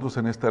pedirte nosotros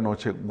en esta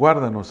noche,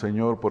 guárdanos,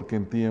 Señor, porque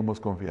en ti hemos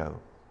confiado.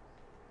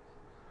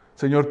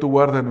 Señor, tú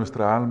guardas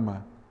nuestra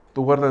alma,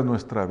 tú guardas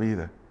nuestra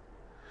vida.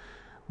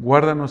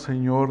 Guárdanos,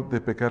 Señor,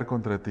 de pecar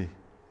contra ti.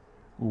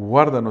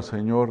 Guárdanos,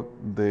 Señor,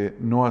 de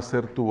no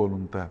hacer tu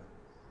voluntad.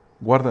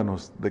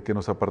 Guárdanos de que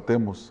nos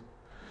apartemos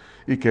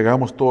y que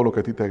hagamos todo lo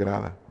que a ti te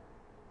agrada.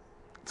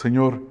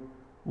 Señor,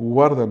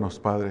 guárdanos,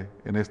 Padre,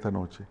 en esta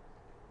noche.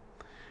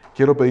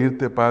 Quiero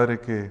pedirte, Padre,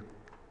 que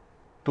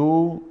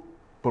tú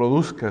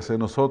produzcas en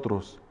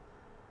nosotros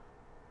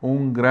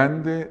un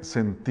grande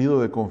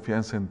sentido de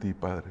confianza en ti,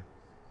 Padre.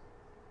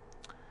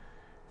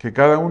 Que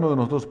cada uno de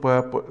nosotros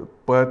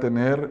pueda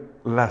tener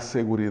la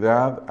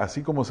seguridad,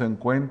 así como se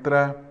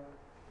encuentra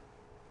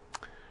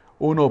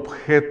un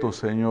objeto,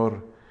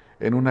 Señor,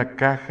 en una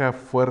caja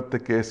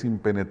fuerte que es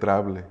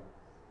impenetrable.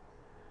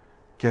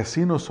 Que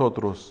así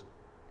nosotros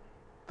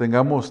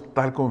tengamos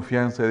tal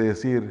confianza de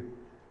decir,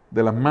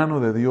 de la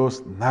mano de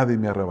Dios nadie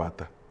me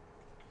arrebata.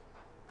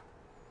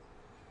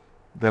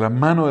 De la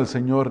mano del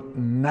Señor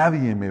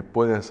nadie me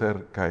puede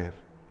hacer caer,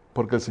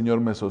 porque el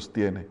Señor me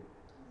sostiene.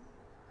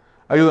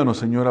 Ayúdanos,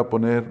 Señor, a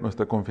poner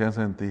nuestra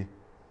confianza en ti.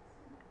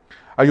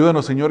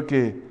 Ayúdanos, Señor,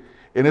 que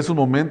en esos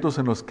momentos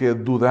en los que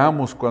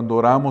dudamos cuando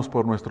oramos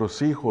por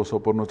nuestros hijos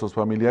o por nuestros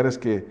familiares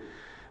que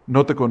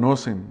no te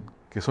conocen,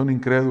 que son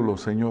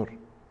incrédulos, Señor,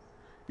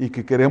 y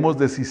que queremos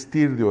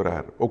desistir de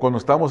orar, o cuando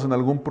estamos en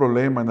algún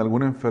problema, en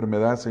alguna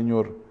enfermedad,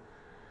 Señor,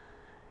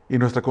 y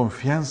nuestra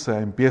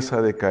confianza empieza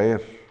a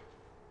decaer.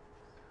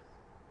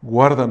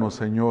 Guárdanos,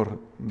 Señor,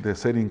 de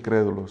ser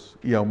incrédulos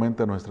y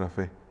aumenta nuestra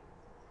fe.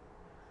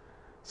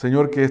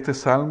 Señor, que este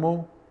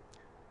salmo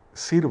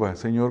sirva,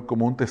 Señor,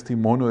 como un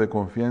testimonio de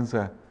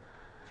confianza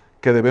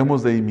que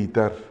debemos de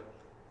imitar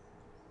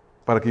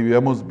para que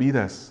vivamos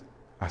vidas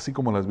así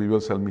como las vivió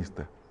el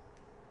salmista.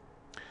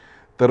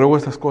 Te ruego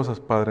estas cosas,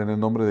 Padre, en el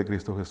nombre de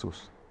Cristo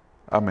Jesús.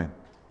 Amén.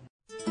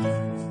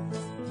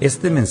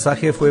 Este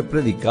mensaje fue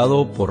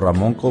predicado por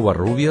Ramón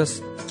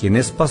Covarrubias, quien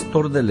es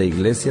pastor de la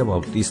Iglesia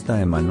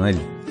Bautista Emanuel.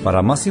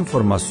 Para más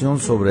información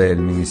sobre el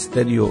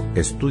ministerio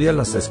Estudia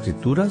las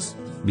Escrituras,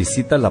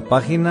 visita la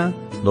página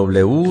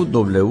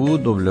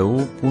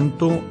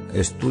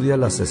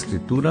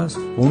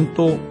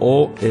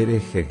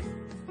www.estudialasescrituras.org.